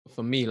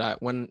for me, like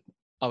when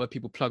other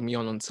people plug me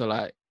onto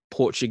like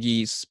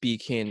Portuguese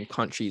speaking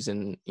countries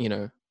in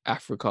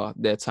Africa,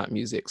 their type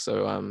music.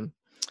 So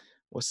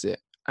what's it?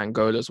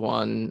 Angola's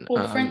one.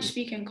 Or French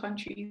speaking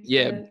countries.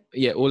 Yeah,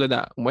 all of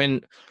that.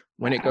 When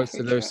it goes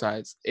to those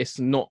sides, it's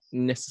not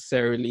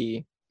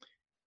necessarily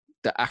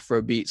the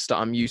Afro beats that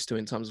I'm used to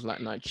in terms of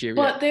like Nigeria.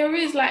 But there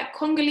is like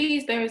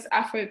Congolese, there is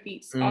Afro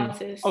beats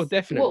artists. Oh,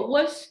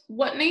 definitely.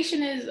 What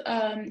nation is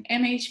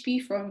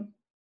MHP from?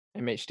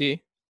 MHD?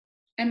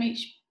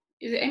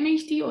 Is it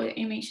MHD or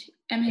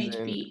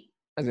MHB?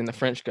 As in the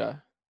French guy?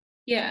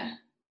 Yeah.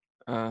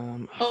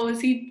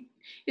 Is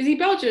he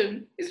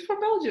Belgium? Is he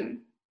from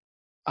Belgium?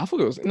 I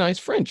thought he's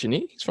French, isn't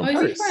he? He's from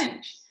Paris. Is he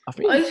French? I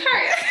think he's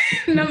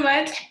French. No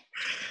mind.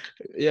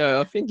 Yeah,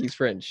 I think he's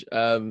French.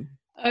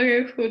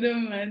 Okay, cool, never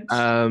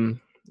mind.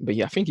 But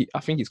yeah, I think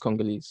he's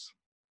Congolese.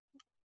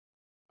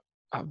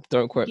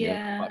 Don't quote me, but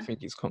I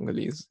think he's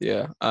Congolese.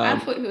 Yeah. I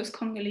thought he was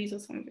Congolese or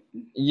something.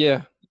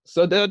 Yeah.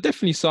 So there are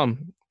definitely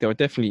some. There are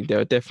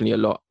definitely a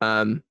lot.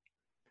 I'm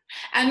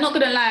not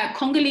gonna lie,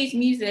 Congolese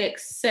music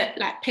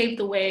paved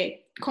the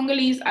way.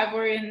 Congolese,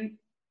 Ivorian,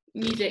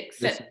 music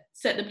set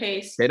the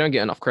pace. They don't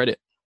get enough credit.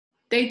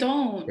 They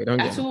don't get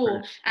at all.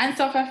 credit. And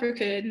South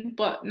African,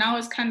 but now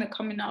it's kind of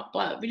coming up.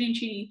 But really and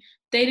truly,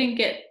 they didn't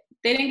get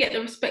the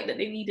respect that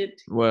they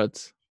needed.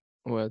 Words.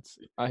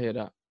 I hear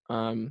that.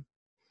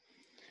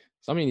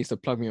 Somebody needs to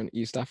plug me on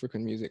East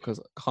African music because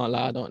I can't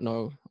lie, I don't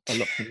know a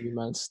lot from you,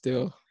 man.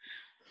 Still.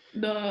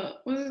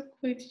 What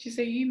did you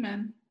say, you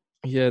man?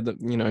 Yeah,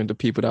 the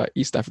people that are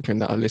East African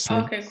that are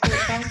listening. Okay, cool.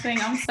 So I'm saying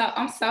I'm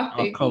South.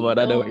 Oh, come on,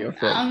 I know where you're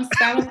from. I'm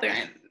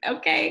Southern.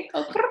 Okay.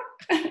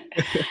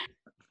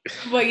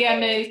 But yeah,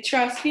 no,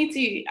 trust me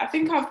too. I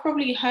think I've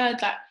probably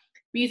heard like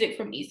music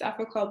from East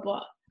Africa,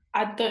 but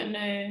I don't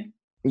know.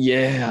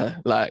 Yeah,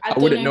 like I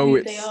wouldn't know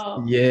who they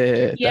are.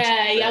 Yeah,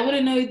 I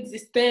wouldn't know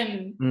it's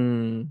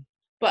them.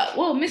 But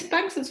well, Miss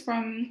Banks is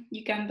from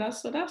Uganda,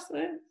 so that's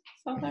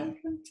South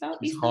African,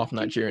 She's half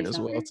Nigerian as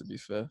well, to be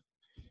fair.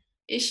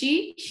 Is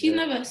she? She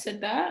never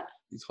said that.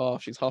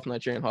 She's half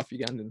Nigerian, half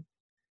Ugandan.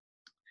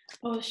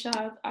 Oh,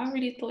 Shad, I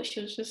really thought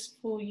she was just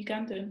full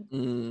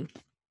Ugandan.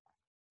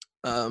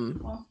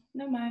 Well,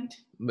 no mind.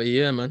 But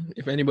yeah, man,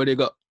 if anybody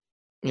got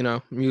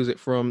music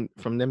from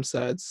them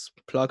sides,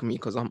 plug me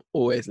because I'm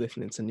always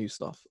listening to new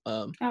stuff.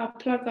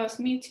 Plug us,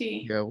 me too.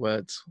 Yeah,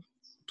 words.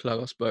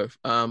 Plug us both.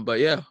 But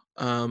yeah,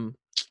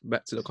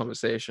 back to the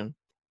conversation.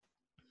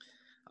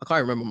 I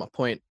can't remember my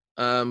point.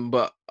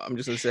 But I'm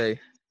just gonna say,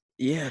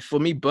 yeah, for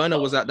me, Burna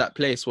was at that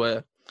place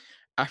where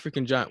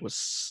African Giant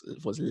was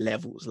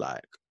levels.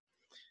 Like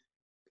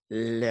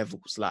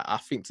I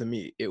think to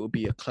me it would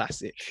be a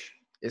classic.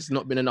 It's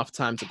not been enough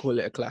time to call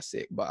it a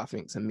classic, but I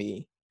think to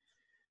me,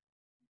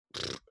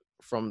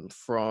 from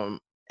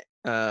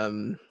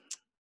the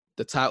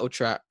title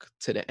track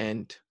to the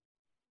end,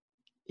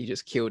 he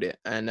just killed it.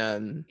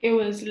 And it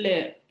was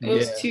lit.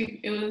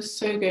 It was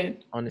so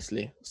good.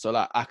 Honestly. So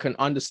like I can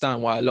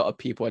understand why a lot of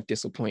people are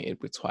disappointed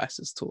with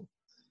Twice's tour.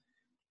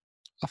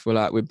 I feel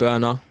like with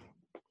Burna,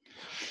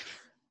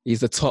 he's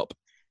the top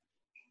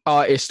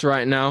artist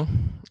right now.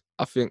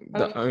 I think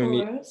the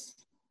only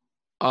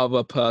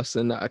other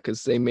person that I could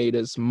say made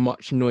as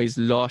much noise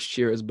last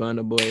year as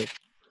Burna Boy,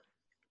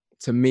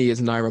 to me, is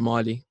Naira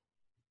Marley.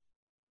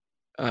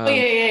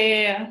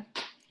 Yeah.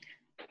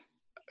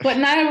 But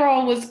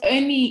Naira was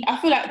only, I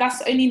feel like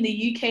that's only in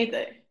the UK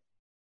though.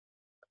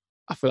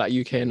 I feel like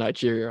UK and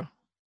Nigeria.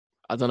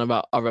 I don't know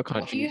about other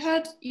countries.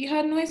 You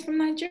heard noise from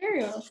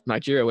Nigeria?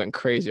 Nigeria went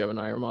crazy over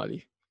Naira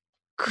Marley.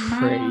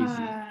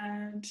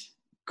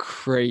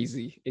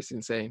 Crazy. It's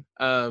insane.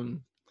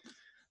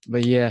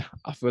 But yeah,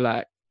 I feel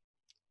like,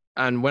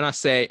 and when I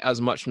say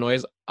as much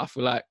noise, I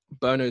feel like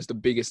Burna is the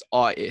biggest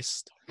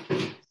artist.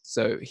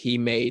 So he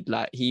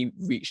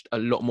reached a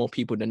lot more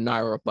people than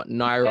Naira. But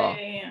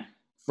Naira,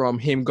 from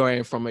him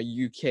going from a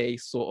UK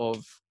sort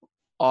of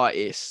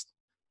artist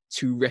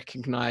to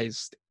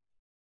recognized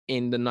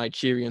in the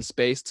Nigerian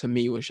space, to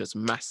me was just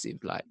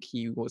massive. Like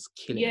he was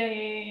killing.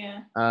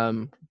 Yeah.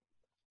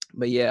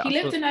 But yeah, he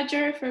lived in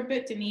Nigeria for a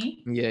bit, didn't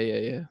he?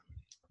 Yeah.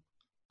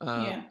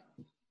 Yeah.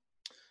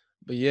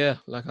 But yeah,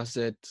 like I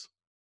said,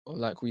 or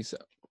like we said.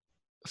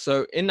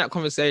 So in that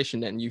conversation,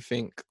 then you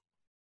think,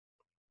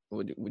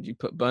 would you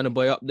put Burna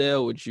Boy up there,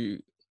 or who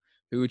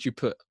would you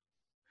put?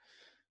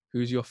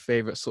 Who's your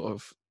favorite sort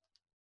of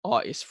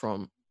artist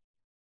from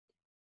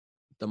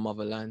the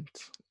motherland?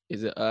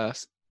 Is it a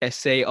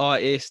SA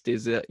artist?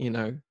 Is it,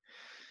 are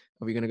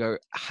we gonna go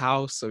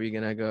house? Are we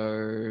gonna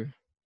go?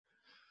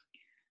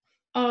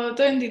 Oh,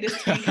 don't do this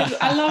to me, because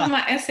I love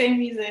my SA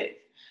music.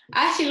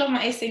 I actually love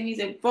my SA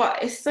music,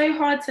 but it's so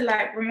hard to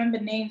like remember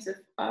names of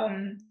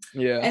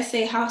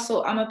SA house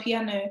or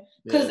Amapiano,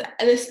 because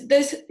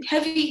there's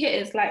heavy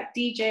hitters like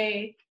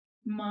DJ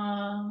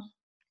Ma.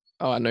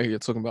 Oh, I know who you're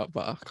talking about,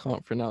 but I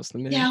can't pronounce the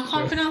name. Yeah, I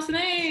can't pronounce the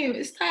name.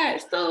 It's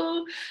tight.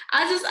 Still,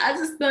 I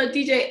just know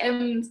DJ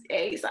MA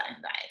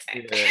something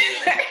like that.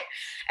 Yeah.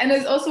 And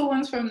there's also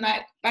ones from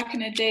like back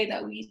in the day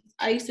that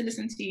I used to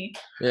listen to.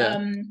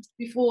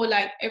 Before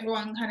like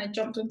everyone kind of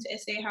jumped onto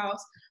SA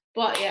house.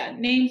 But yeah,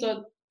 names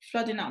are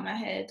flooding out my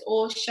head.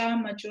 Or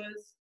Shah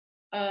Majuz,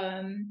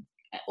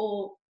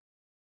 or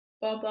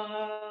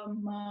Baba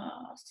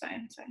Ma,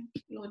 something.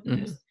 Lord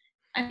knows.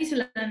 I need to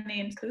learn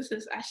names because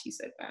this is actually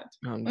so bad.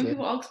 When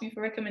people ask me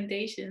for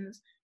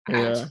recommendations,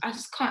 I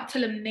just can't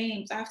tell them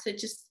names. I have to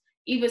just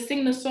either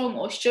sing the song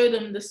or show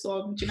them the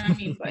song. Do you know what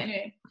I mean? But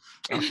anyway,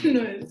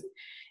 no,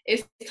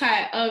 it's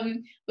tight.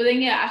 But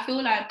then yeah, I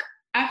feel like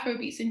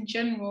Afrobeats in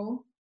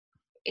general,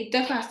 it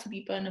definitely has to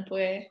be Burna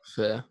Boy.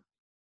 Fair.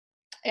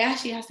 It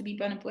actually has to be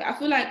Burna Boy. I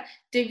feel like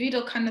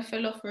Davido kind of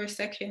fell off for a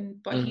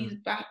second, but he's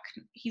back.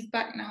 He's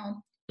back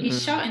now.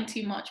 He's shouting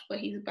too much, but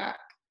he's back.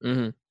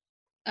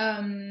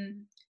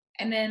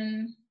 And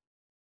then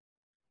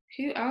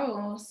who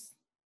else?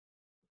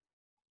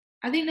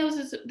 I think there's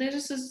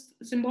just this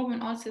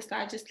Zimbabwean artist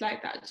that I just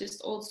like, that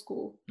just old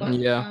school. But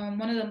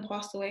one of them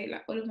passed away.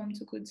 Like all of them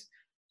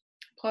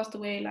passed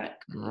away like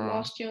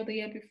last year or the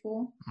year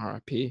before.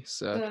 R.I.P.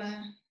 So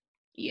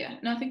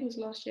I think it was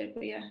last year.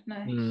 But yeah,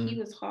 no, he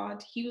was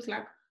hard. He was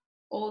like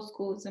old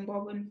school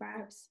Zimbabwean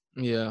vibes.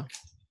 Yeah,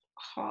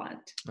 hard.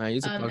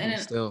 he's a plug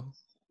still.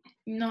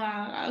 No,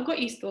 I got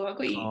you still. I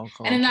got you. Oh,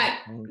 And then like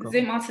go.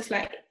 Zim artists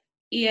like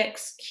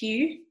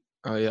EXQ.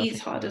 Oh yeah,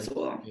 He's hard as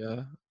well.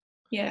 Yeah.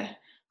 Yeah.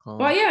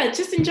 But yeah,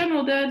 just in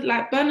general,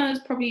 like Burna is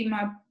probably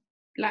my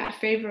like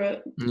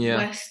favorite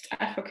West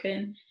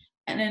African,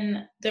 and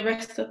then the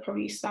rest are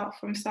probably South.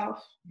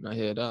 I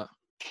hear that.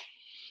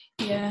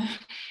 Yeah.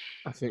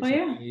 I think for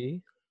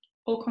me,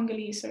 or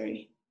Congolese,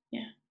 sorry.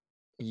 Yeah.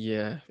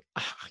 Yeah.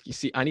 You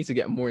see, I need to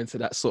get more into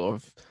that sort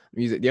of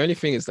music. The only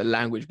thing is the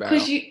language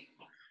barrier.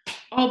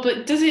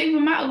 But does it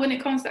even matter when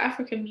it comes to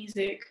African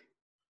music?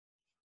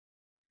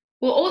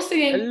 We're all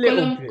singing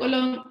golom. A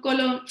little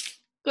bit.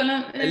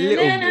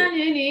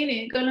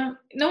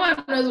 No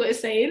one knows what it's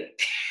saying.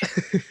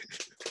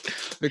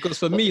 Because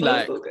for me,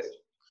 like,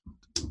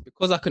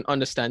 because I can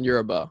understand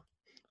Yoruba,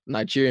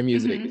 Nigerian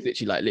music is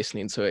literally like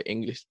listening to an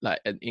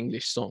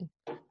English song.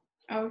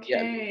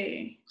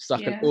 Okay. Yeah. So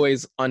I can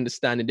always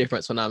understand the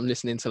difference when I'm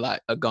listening to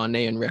like a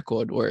Ghanaian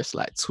record where it's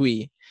like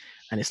Twee,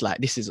 and it's like,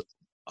 this is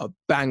a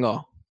banger,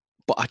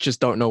 but I just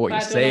don't know what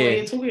you're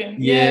saying.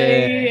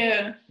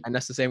 Yeah. And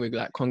that's the same with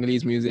like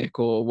Congolese music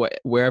or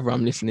wherever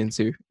I'm listening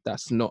to.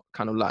 That's not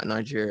kind of like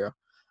Nigeria.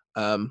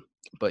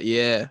 But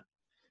yeah,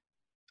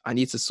 I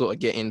need to sort of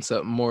get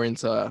more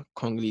into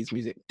Congolese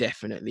music.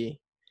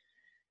 Definitely.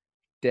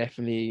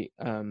 The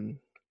Angolans,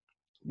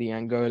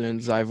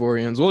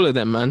 Ivorians, all of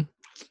them, man.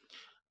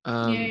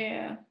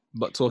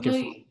 But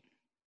talking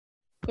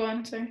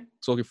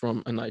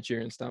from a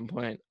Nigerian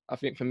standpoint, I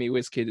think for me,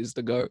 Wizkid is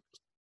the GOAT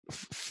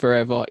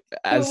forever.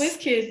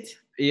 Wizkid.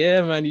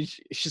 Yeah, man, he's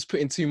just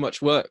putting too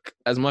much work.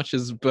 As much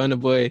as Burna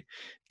Boy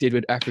did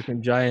with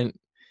African Giant,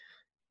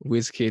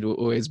 Wizkid will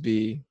always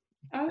be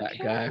that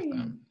guy,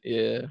 fam.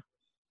 Yeah.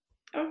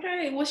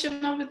 Okay, what's your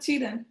number 2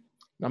 then?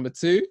 Number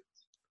 2?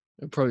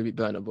 It'll probably be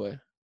Burna Boy.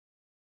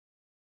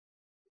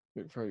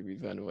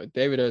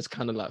 Davido's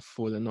kind of like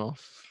fallen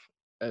off.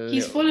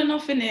 He's fallen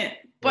off in it,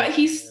 but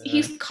he's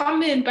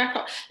coming back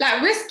up.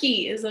 Like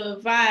Risky is a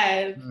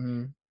vibe.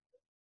 Mm-hmm.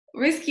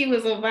 Risky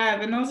was a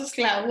vibe, and I was just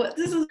like, "What?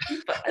 This is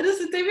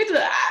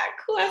Davido.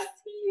 Cool, I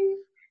see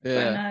you."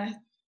 Yeah.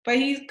 But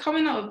he's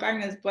coming out with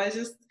bangers. But it's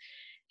just,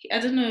 I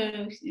don't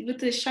know, with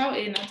the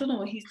shouting. I don't know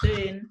what he's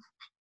doing.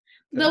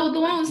 The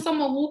one with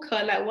Summer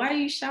Walker. Like, why are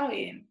you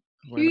shouting?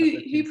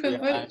 Who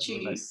provoked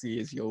you? All I see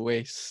is your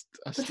waist.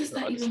 What does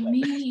that even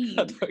mean?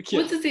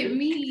 What does it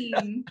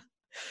mean?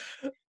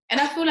 And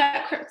I feel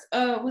like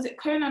was it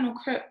Conan or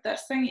Crep that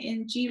sang it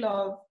in G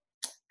Love?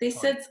 They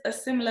said a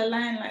similar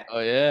line like. Oh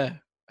yeah,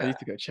 I need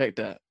to go check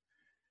that.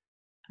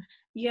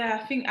 Yeah,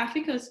 I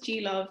think it was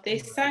G Love. They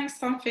sang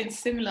something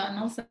similar, and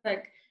I was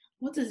like,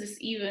 "What does this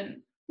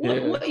even?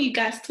 What are you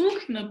guys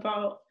talking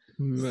about?"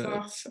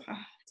 So, I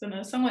don't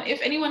know. Someone,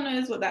 if anyone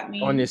knows what that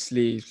means,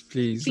 honestly,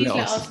 please let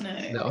us know.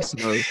 Let us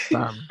know,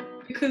 fam.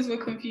 Because we're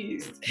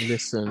confused.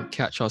 Listen,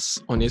 catch us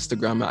on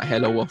Instagram at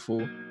Hella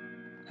Waffle.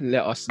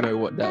 Let us know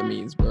what that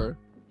means, bro.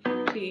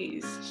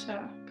 Please,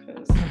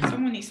 because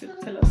someone needs to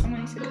tell us. Someone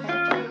needs to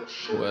clarify.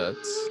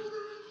 Words.